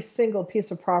 every single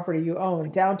piece of property you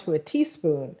owned, down to a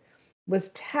teaspoon, was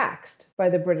taxed by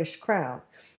the British Crown.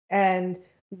 And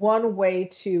one way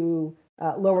to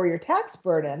lower your tax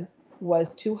burden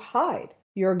was to hide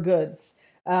your goods.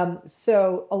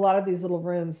 So a lot of these little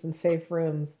rooms and safe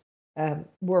rooms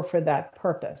were for that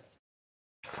purpose.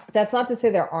 That's not to say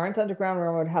there aren't Underground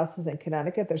Railroad houses in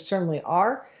Connecticut. There certainly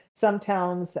are. Some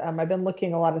towns, I've been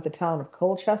looking a lot at the town of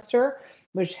Colchester,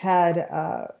 which had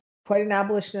quite an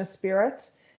abolitionist spirit,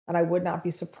 and I would not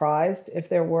be surprised if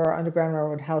there were Underground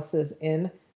Railroad houses in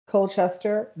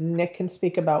Colchester. Nick can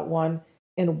speak about one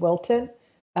in Wilton.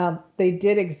 They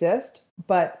did exist,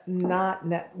 but not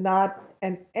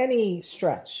in any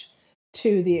stretch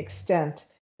to the extent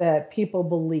that people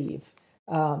believe,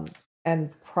 and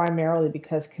primarily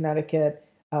because Connecticut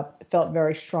felt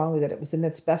very strongly that it was in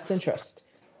its best interest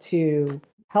to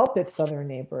help its southern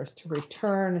neighbors to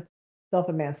return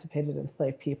self-emancipated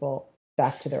enslaved people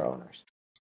back to their owners.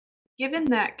 Given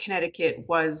that Connecticut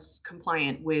was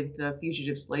compliant with the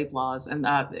fugitive slave laws and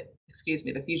the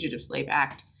Fugitive Slave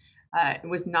Act, it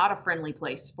was not a friendly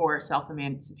place for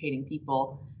self-emancipating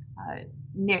people.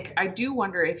 Nick, I do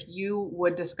wonder if you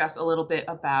would discuss a little bit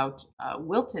about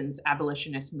Wilton's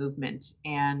abolitionist movement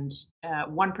and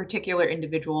one particular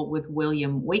individual with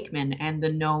William Wakeman and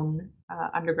the known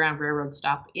Underground Railroad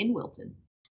stop in Wilton?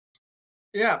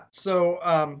 Yeah.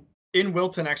 So in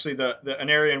Wilton, actually, an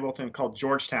area in Wilton called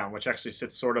Georgetown, which actually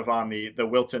sits sort of on the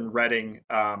Wilton Reading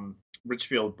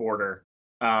Richfield border,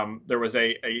 there was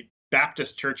a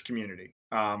Baptist church community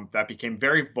that became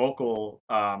very vocal,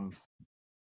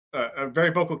 a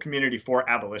very vocal community for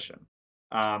abolition.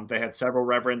 They had several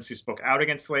reverends who spoke out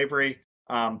against slavery.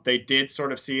 They did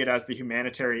sort of see it as the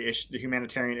humanitarian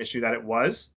issue that it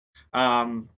was,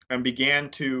 and began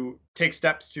to take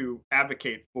steps to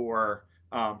advocate for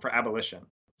abolition.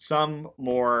 Some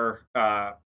more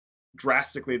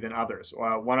drastically than others.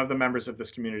 One of the members of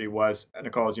this community was,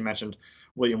 Nicole, as you mentioned,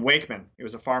 William Wakeman. He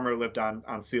was a farmer who lived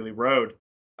on Sealy Road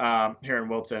here in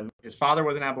Wilton. His father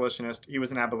was an abolitionist. He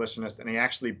was an abolitionist, and he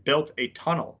actually built a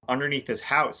tunnel underneath his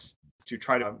house to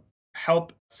try to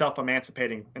help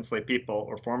self-emancipating enslaved people,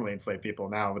 or formerly enslaved people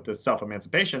now with this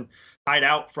self-emancipation, hide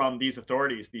out from these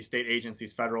authorities, these state agents,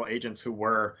 these federal agents who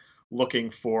were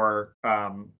looking for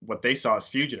what they saw as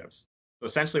fugitives. So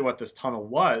essentially what this tunnel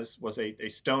was a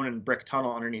stone and brick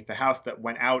tunnel underneath the house that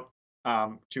went out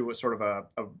to a sort of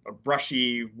a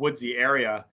brushy, woodsy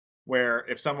area where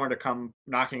if someone were to come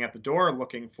knocking at the door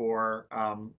looking for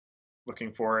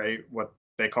a what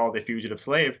they called a fugitive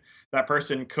slave, that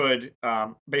person could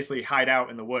basically hide out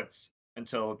in the woods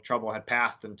until trouble had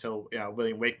passed, until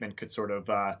William Wakeman could sort of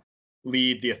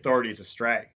lead the authorities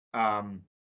astray.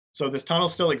 So this tunnel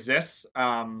still exists,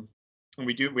 and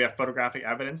we have photographic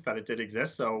evidence that it did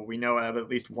exist. So we know of at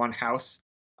least one house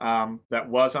that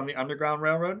was on the Underground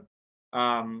Railroad.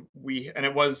 And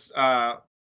it was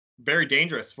very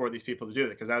dangerous for these people to do it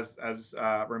because, as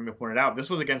Ramin pointed out, this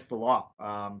was against the law.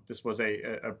 This was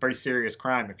a pretty serious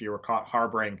crime if you were caught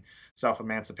harboring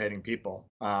self-emancipating people.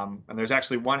 And there's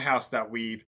actually one house that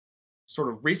we've sort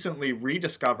of recently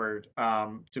rediscovered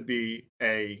to be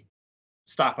a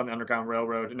stop on the Underground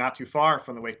Railroad, not too far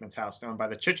from the Wakeman's house, owned by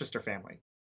the Chichester family,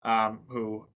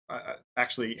 who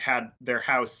actually had their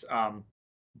house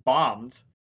bombed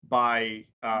by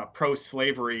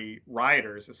pro-slavery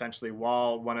rioters, essentially,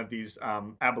 while one of these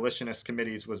abolitionist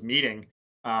committees was meeting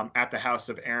at the house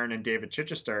of Aaron and David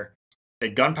Chichester. A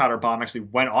gunpowder bomb actually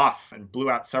went off and blew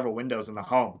out several windows in the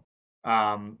home.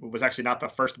 It was actually not the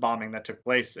first bombing that took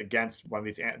place against one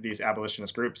of these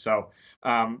abolitionist groups. So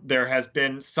there has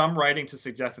been some writing to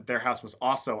suggest that their house was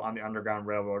also on the Underground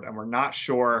Railroad, and we're not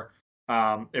sure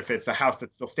if it's a house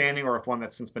that's still standing or if one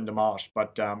that's since been demolished.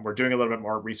 But we're doing a little bit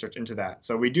more research into that.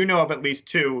 So we do know of at least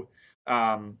two,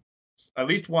 at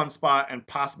least one spot and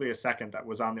possibly a second that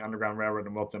was on the Underground Railroad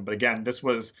in Wilton. But again, this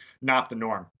was not the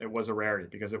norm. It was a rarity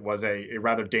because it was a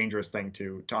rather dangerous thing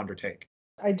to undertake.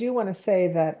 I do want to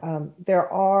say that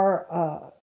there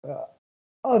are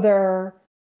other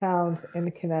towns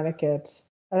in Connecticut.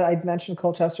 I'd mentioned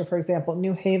Colchester, for example.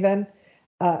 New Haven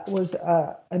was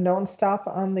a known stop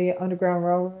on the Underground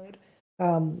Railroad.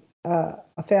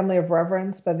 A family of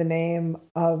reverends by the name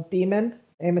of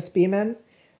Amos Beeman,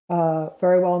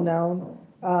 very well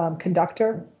known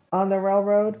conductor on the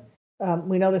railroad.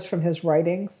 We know this from his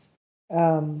writings.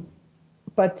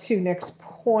 But to Nick's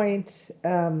point,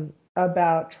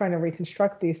 about trying to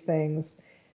reconstruct these things,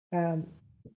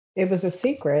 it was a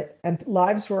secret and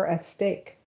lives were at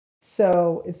stake.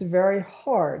 So it's very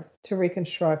hard to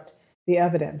reconstruct the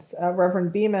evidence.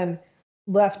 Reverend Beeman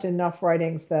left enough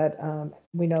writings that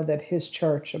we know that his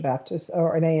church, a Baptist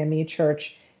or an AME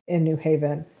church in New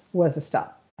Haven, was a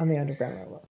stop on the Underground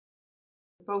Railroad.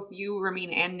 Both you,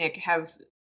 Ramin, and Nick have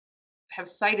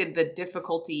cited the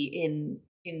difficulty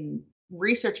in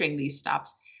researching these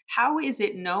stops. How is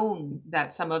it known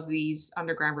that some of these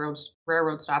Underground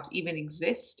Railroad stops even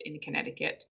exist in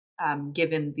Connecticut,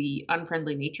 given the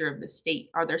unfriendly nature of the state?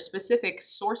 Are there specific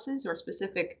sources or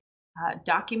specific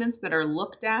documents that are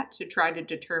looked at to try to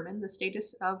determine the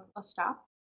status of a stop?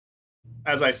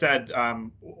 As I said,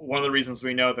 one of the reasons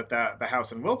we know that the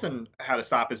house in Wilton had a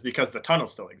stop is because the tunnel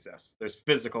still exists. There's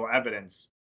physical evidence,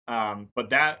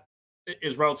 but that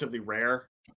is relatively rare.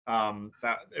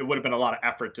 That it would have been a lot of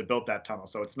effort to build that tunnel.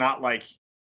 So it's not like,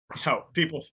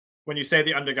 people, when you say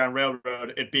the Underground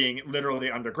Railroad, it being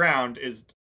literally underground is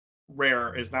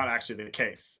rare, is not actually the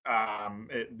case.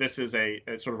 This is a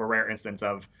sort of a rare instance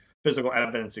of physical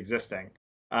evidence existing.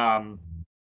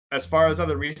 As far as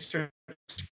other research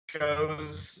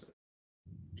goes,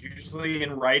 usually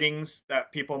in writings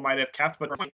that people might have kept, but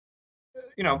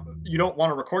you don't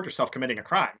want to record yourself committing a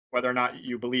crime, whether or not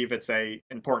you believe it's a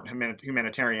important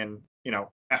humanitarian,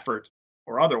 effort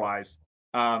or otherwise.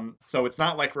 So it's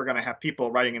not like we're going to have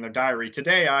people writing in their diary,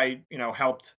 today I,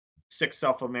 helped 6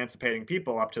 self-emancipating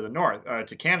people up to the north,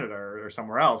 to Canada or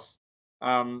somewhere else.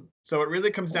 So it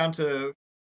really comes down to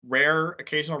rare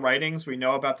occasional writings. We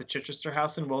know about the Chichester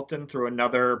House in Wilton through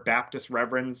another Baptist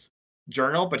Reverend's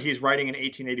journal, but he's writing in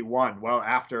 1881, well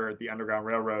after the Underground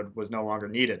Railroad was no longer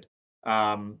needed.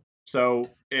 So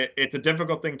it's a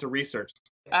difficult thing to research.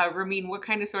 Ramin, what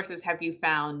kind of sources have you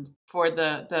found for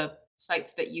the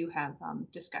sites that you have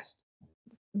discussed?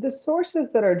 The sources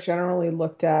that are generally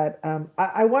looked at,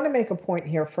 I want to make a point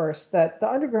here first that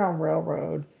the Underground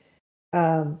Railroad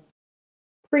um,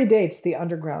 predates the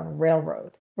Underground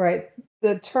Railroad, right?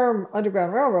 The term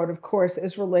Underground Railroad, of course,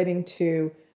 is relating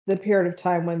to the period of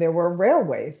time when there were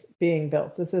railways being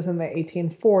built. This is in the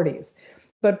 1840s.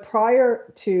 But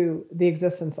prior to the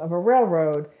existence of a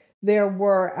railroad, there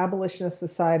were abolitionist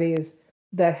societies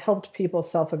that helped people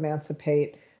self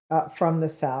emancipate from the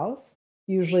South,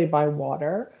 usually by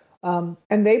water. And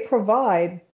they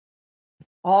provide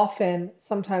often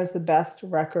sometimes the best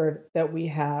record that we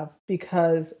have,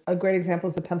 because a great example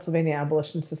is the Pennsylvania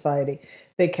Abolition Society.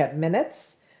 They kept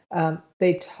minutes.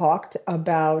 They talked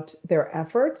about their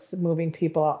efforts moving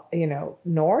people,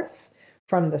 north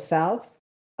from the South.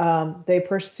 They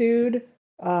pursued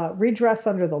redress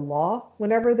under the law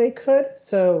whenever they could.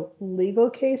 So legal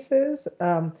cases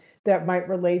that might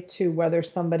relate to whether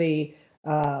somebody,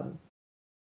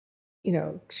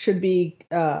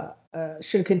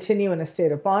 should continue in a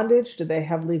state of bondage. Do they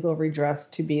have legal redress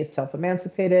to be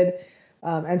self-emancipated?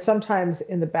 And sometimes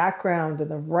in the background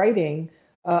and the writing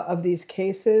of these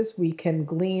cases, we can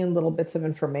glean little bits of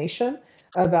information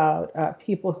about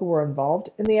people who were involved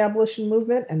in the abolition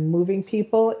movement and moving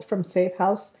people from safe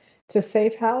house to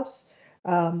safe house.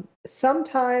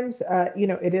 Sometimes,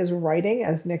 it is writing,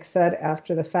 as Nick said,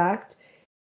 after the fact.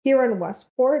 Here in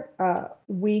Westport,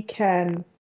 we can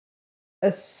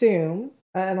assume,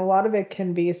 and a lot of it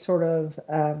can be sort of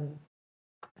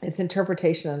its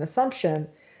interpretation and assumption.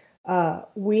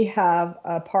 We have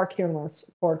a park here in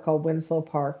Westport called Winslow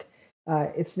Park.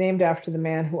 It's named after the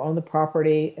man who owned the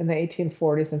property in the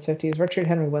 1840s and 50s, Richard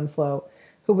Henry Winslow,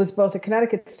 who was both a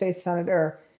Connecticut state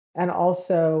senator and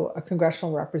also a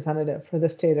congressional representative for the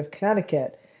state of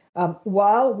Connecticut.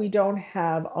 While we don't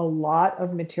have a lot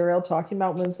of material talking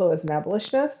about Winslow as an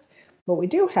abolitionist, what we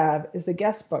do have is a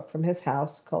guest book from his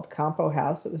house called Campo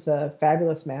House. It was a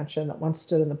fabulous mansion that once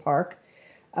stood in the park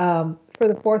for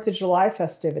the 4th of July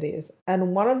festivities.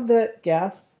 And one of the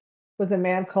guests was a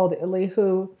man called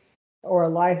Elihu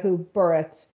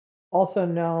Burritt, also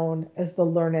known as the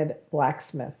Learned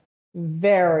Blacksmith.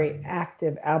 Very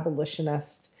active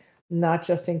abolitionist, not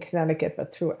just in Connecticut,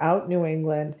 but throughout New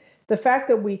England. The fact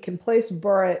that we can place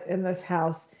Burritt in this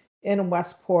house in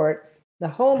Westport, the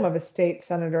home of a state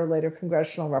senator, later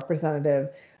congressional representative,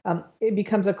 it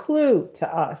becomes a clue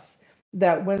to us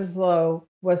that Winslow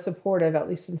was supportive, at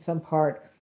least in some part,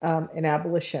 in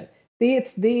abolition.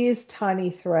 It's these tiny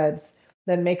threads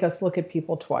that make us look at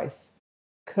people twice.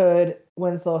 Could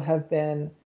Winslow have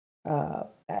been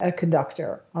a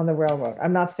conductor on the railroad?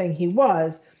 I'm not saying he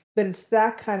was, but it's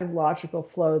that kind of logical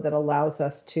flow that allows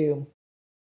us to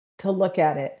look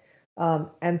at it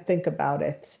and think about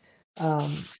it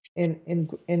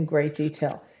in great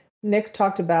detail. Nick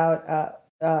talked about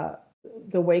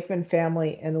the Wakeman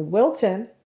family in Wilton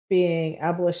being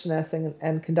abolitionists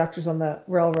and conductors on the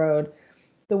railroad.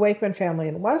 The Wakeman family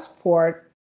in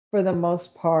Westport, for the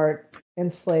most part,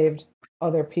 enslaved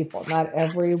other people. Not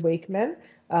every Wakeman,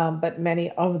 but many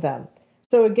of them.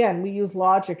 So again, we use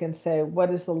logic and say,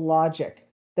 what is the logic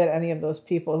that any of those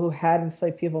people who had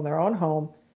enslaved people in their own home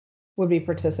would be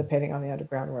participating on the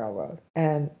Underground Railroad?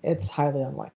 And it's highly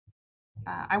unlikely.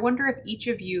 I wonder if each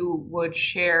of you would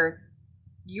share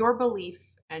your belief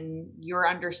and your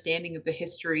understanding of the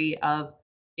history of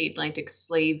the Atlantic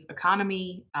slave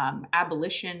economy,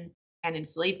 abolition, and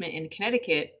enslavement in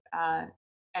Connecticut,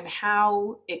 and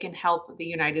how it can help the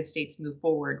United States move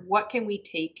forward. What can we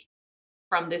take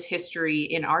from this history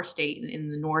in our state, in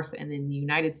the North and in the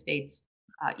United States,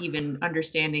 even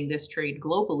understanding this trade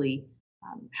globally?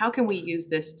 How can we use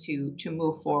this to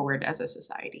move forward as a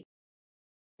society?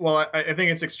 Well, I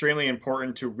think it's extremely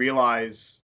important to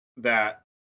realize that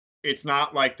it's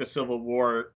not like the Civil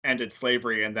War ended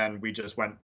slavery and then we just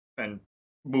went and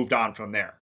moved on from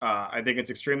there. I think it's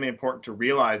extremely important to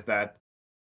realize that,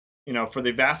 for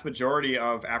the vast majority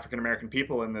of African American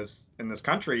people in this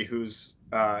country whose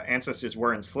ancestors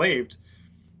were enslaved,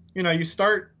 you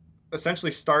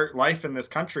essentially start life in this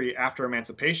country after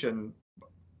emancipation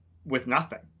with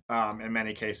nothing in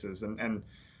many cases, and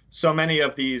so many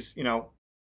of these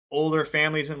older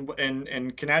families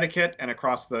in Connecticut and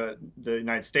across the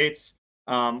United States,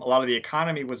 a lot of the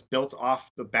economy was built off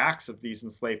the backs of these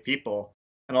enslaved people,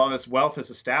 and a lot of this wealth is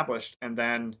established, and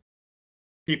then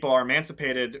people are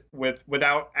emancipated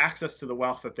without access to the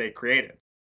wealth that they created.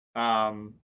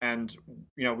 And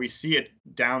we see it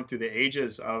down through the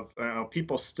ages of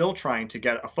people still trying to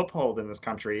get a foothold in this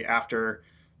country after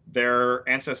their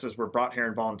ancestors were brought here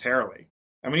involuntarily.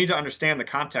 And we need to understand the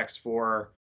context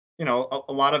for a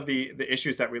lot of the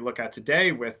issues that we look at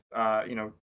today with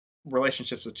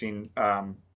relationships between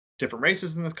different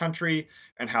races in this country,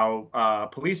 and how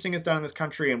policing is done in this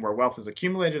country, and where wealth is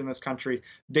accumulated in this country,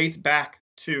 dates back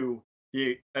to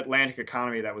the Atlantic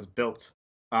economy that was built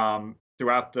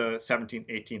throughout the 17th,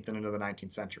 18th, and into the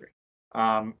 19th century.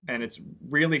 And it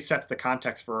really sets the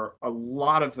context for a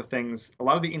lot of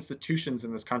the institutions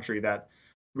in this country that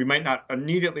we might not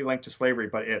immediately link to slavery,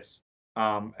 but is.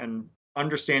 And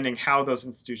understanding how those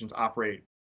institutions operate,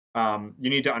 you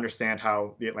need to understand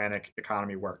how the Atlantic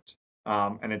economy worked.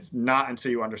 And it's not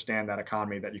until you understand that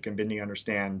economy that you can begin to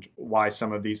understand why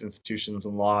some of these institutions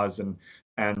and laws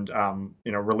and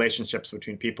relationships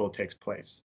between people takes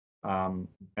place. And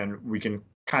we can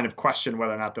kind of question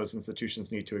whether or not those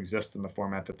institutions need to exist in the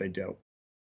format that they do.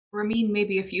 Ramin,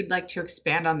 maybe if you'd like to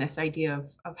expand on this idea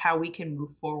of how we can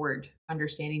move forward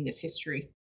understanding this history.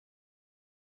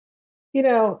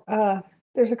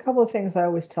 There's a couple of things I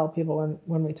always tell people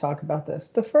when we talk about this.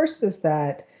 The first is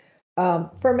that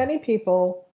for many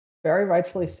people, very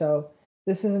rightfully so,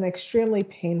 this is an extremely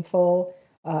painful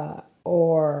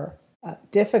or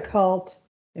difficult,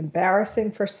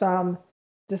 embarrassing for some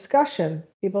discussion.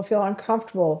 People feel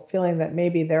uncomfortable feeling that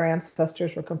maybe their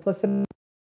ancestors were complicit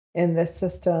in this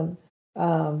system.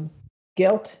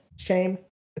 Guilt, shame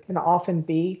can often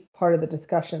be part of the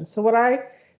discussion. So what I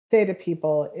say to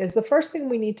people is the first thing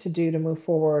we need to do to move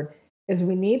forward is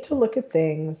we need to look at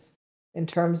things in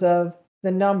terms of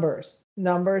the numbers.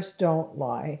 Numbers don't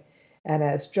lie. And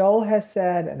as Joel has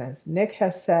said, and as Nick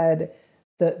has said,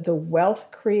 the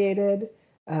wealth created,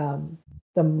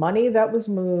 the money that was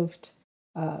moved,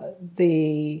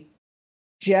 the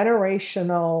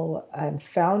generational and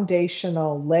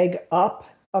foundational leg up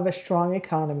of a strong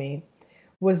economy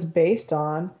was based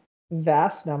on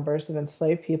vast numbers of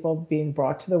enslaved people being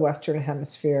brought to the Western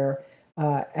Hemisphere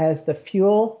as the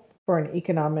fuel for an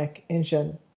economic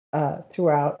engine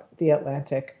throughout the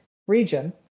Atlantic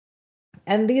region.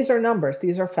 And these are numbers,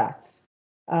 these are facts.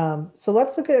 So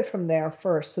let's look at it from there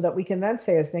first, so that we can then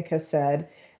say, as Nick has said,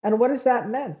 and what has that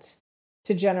meant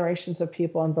to generations of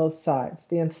people on both sides,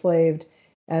 the enslaved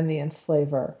and the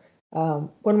enslaver?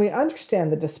 When we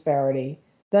understand the disparity,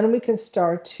 then we can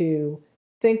start to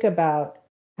think about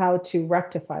how to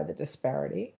rectify the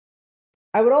disparity.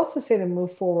 I would also say, to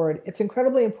move forward, it's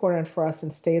incredibly important for us in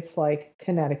states like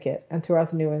Connecticut and throughout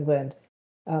the New England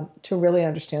to really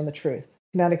understand the truth.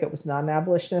 Connecticut was not an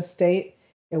abolitionist state.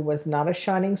 It was not a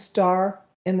shining star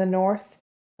in the North.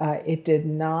 It did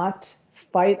not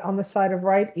fight on the side of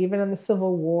right, even in the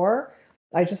Civil War.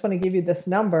 I just want to give you this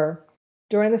number.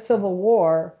 During the Civil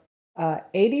War,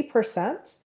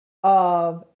 80%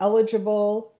 of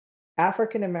eligible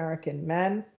African American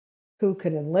men who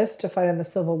could enlist to fight in the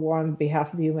Civil War on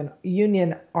behalf of the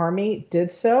Union Army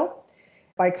did so.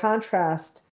 By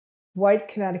contrast, white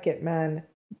Connecticut men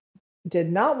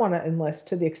did not want to enlist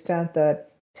to the extent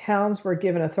that towns were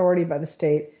given authority by the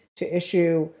state to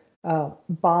issue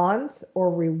bonds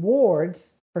or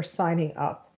rewards for signing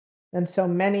up. And so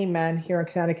many men here in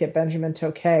Connecticut, Benjamin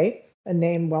Tokay, a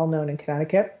name well known in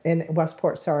Connecticut, in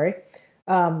Westport,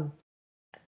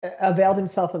 availed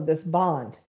himself of this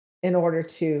bond in order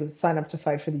to sign up to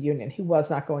fight for the Union. He was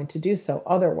not going to do so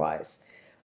otherwise.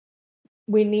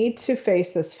 We need to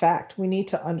face this fact. We need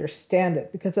to understand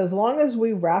it, because as long as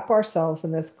we wrap ourselves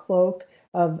in this cloak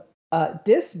of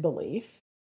disbelief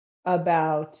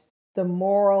about the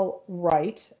moral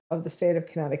right of the state of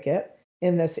Connecticut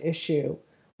in this issue,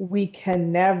 we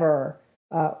can never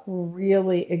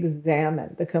really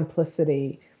examine the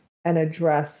complicity and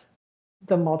address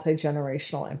the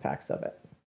multi-generational impacts of it.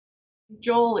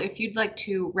 Joel, if you'd like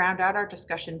to round out our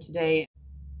discussion today.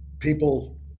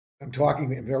 People, I'm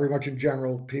talking very much in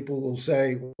general, people will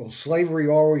say, well, slavery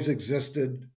always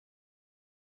existed.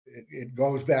 It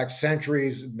goes back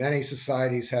centuries. Many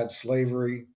societies had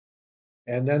slavery.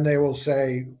 And then they will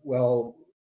say, well,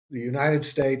 the United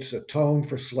States atoned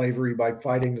for slavery by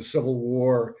fighting the Civil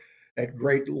War at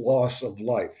great loss of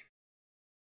life.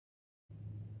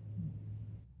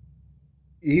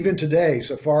 Even today,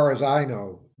 so far as I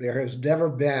know, there has never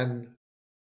been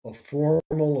a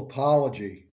formal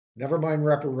apology, never mind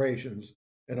reparations,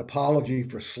 an apology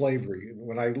for slavery. And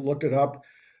when I looked it up,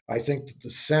 I think that the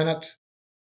Senate,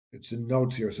 it's in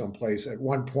notes here someplace, at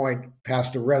one point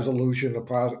passed a resolution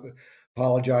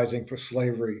apologizing for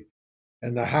slavery.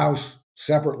 And the House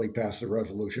separately passed a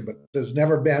resolution, but there's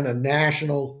never been a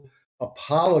national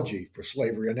apology for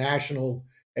slavery, a national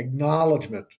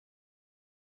acknowledgement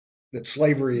that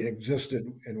slavery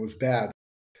existed and was bad.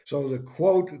 So the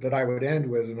quote that I would end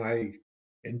with, and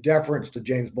in deference to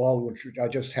James Baldwin, which I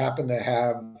just happen to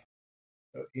have,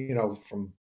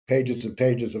 from pages and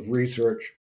pages of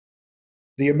research,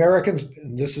 the Americans,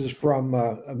 and this is from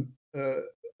an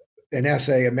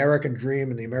essay, American Dream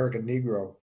and the American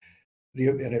Negro,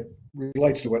 and it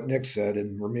relates to what Nick said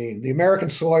in Ramin. The American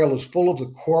soil is full of the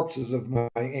corpses of my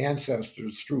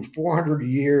ancestors through 400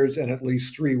 years and at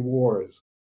least 3 wars.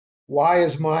 Why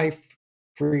is my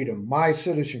freedom, my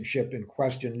citizenship in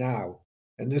question now?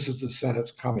 And this is the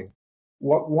sentence coming.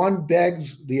 What one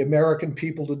begs the American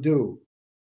people to do,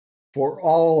 for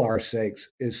all our sakes,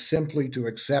 is simply to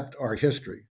accept our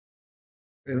history,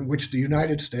 in which the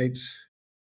United States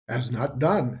has not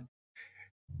done.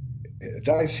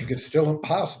 I think it's still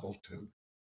impossible to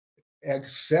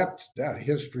accept that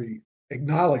history,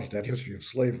 acknowledge that history of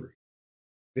slavery.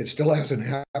 It still hasn't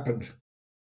happened.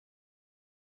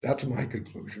 That's my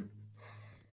conclusion.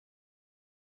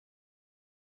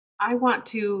 I want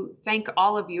to thank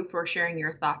all of you for sharing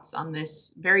your thoughts on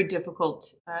this very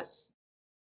difficult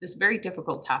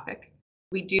topic.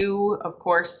 We do, of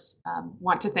course,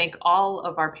 want to thank all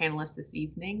of our panelists this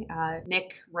evening.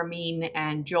 Nick, Ramin,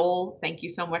 and Joel, thank you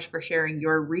so much for sharing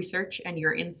your research and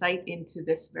your insight into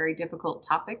this very difficult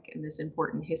topic and this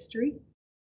important history.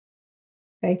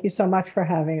 Thank you so much for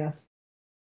having us.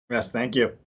 Yes, thank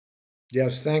you.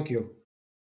 Yes, thank you.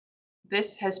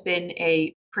 This has been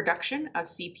a production of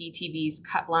CPTV's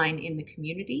Cutline in the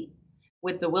Community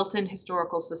with the Wilton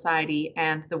Historical Society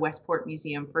and the Westport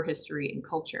Museum for History and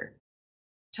Culture.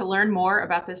 To learn more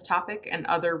about this topic and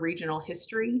other regional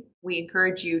history, we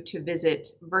encourage you to visit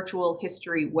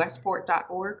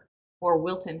virtualhistorywestport.org or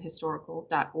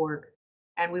wiltonhistorical.org.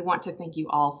 And we want to thank you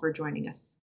all for joining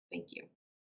us. Thank you.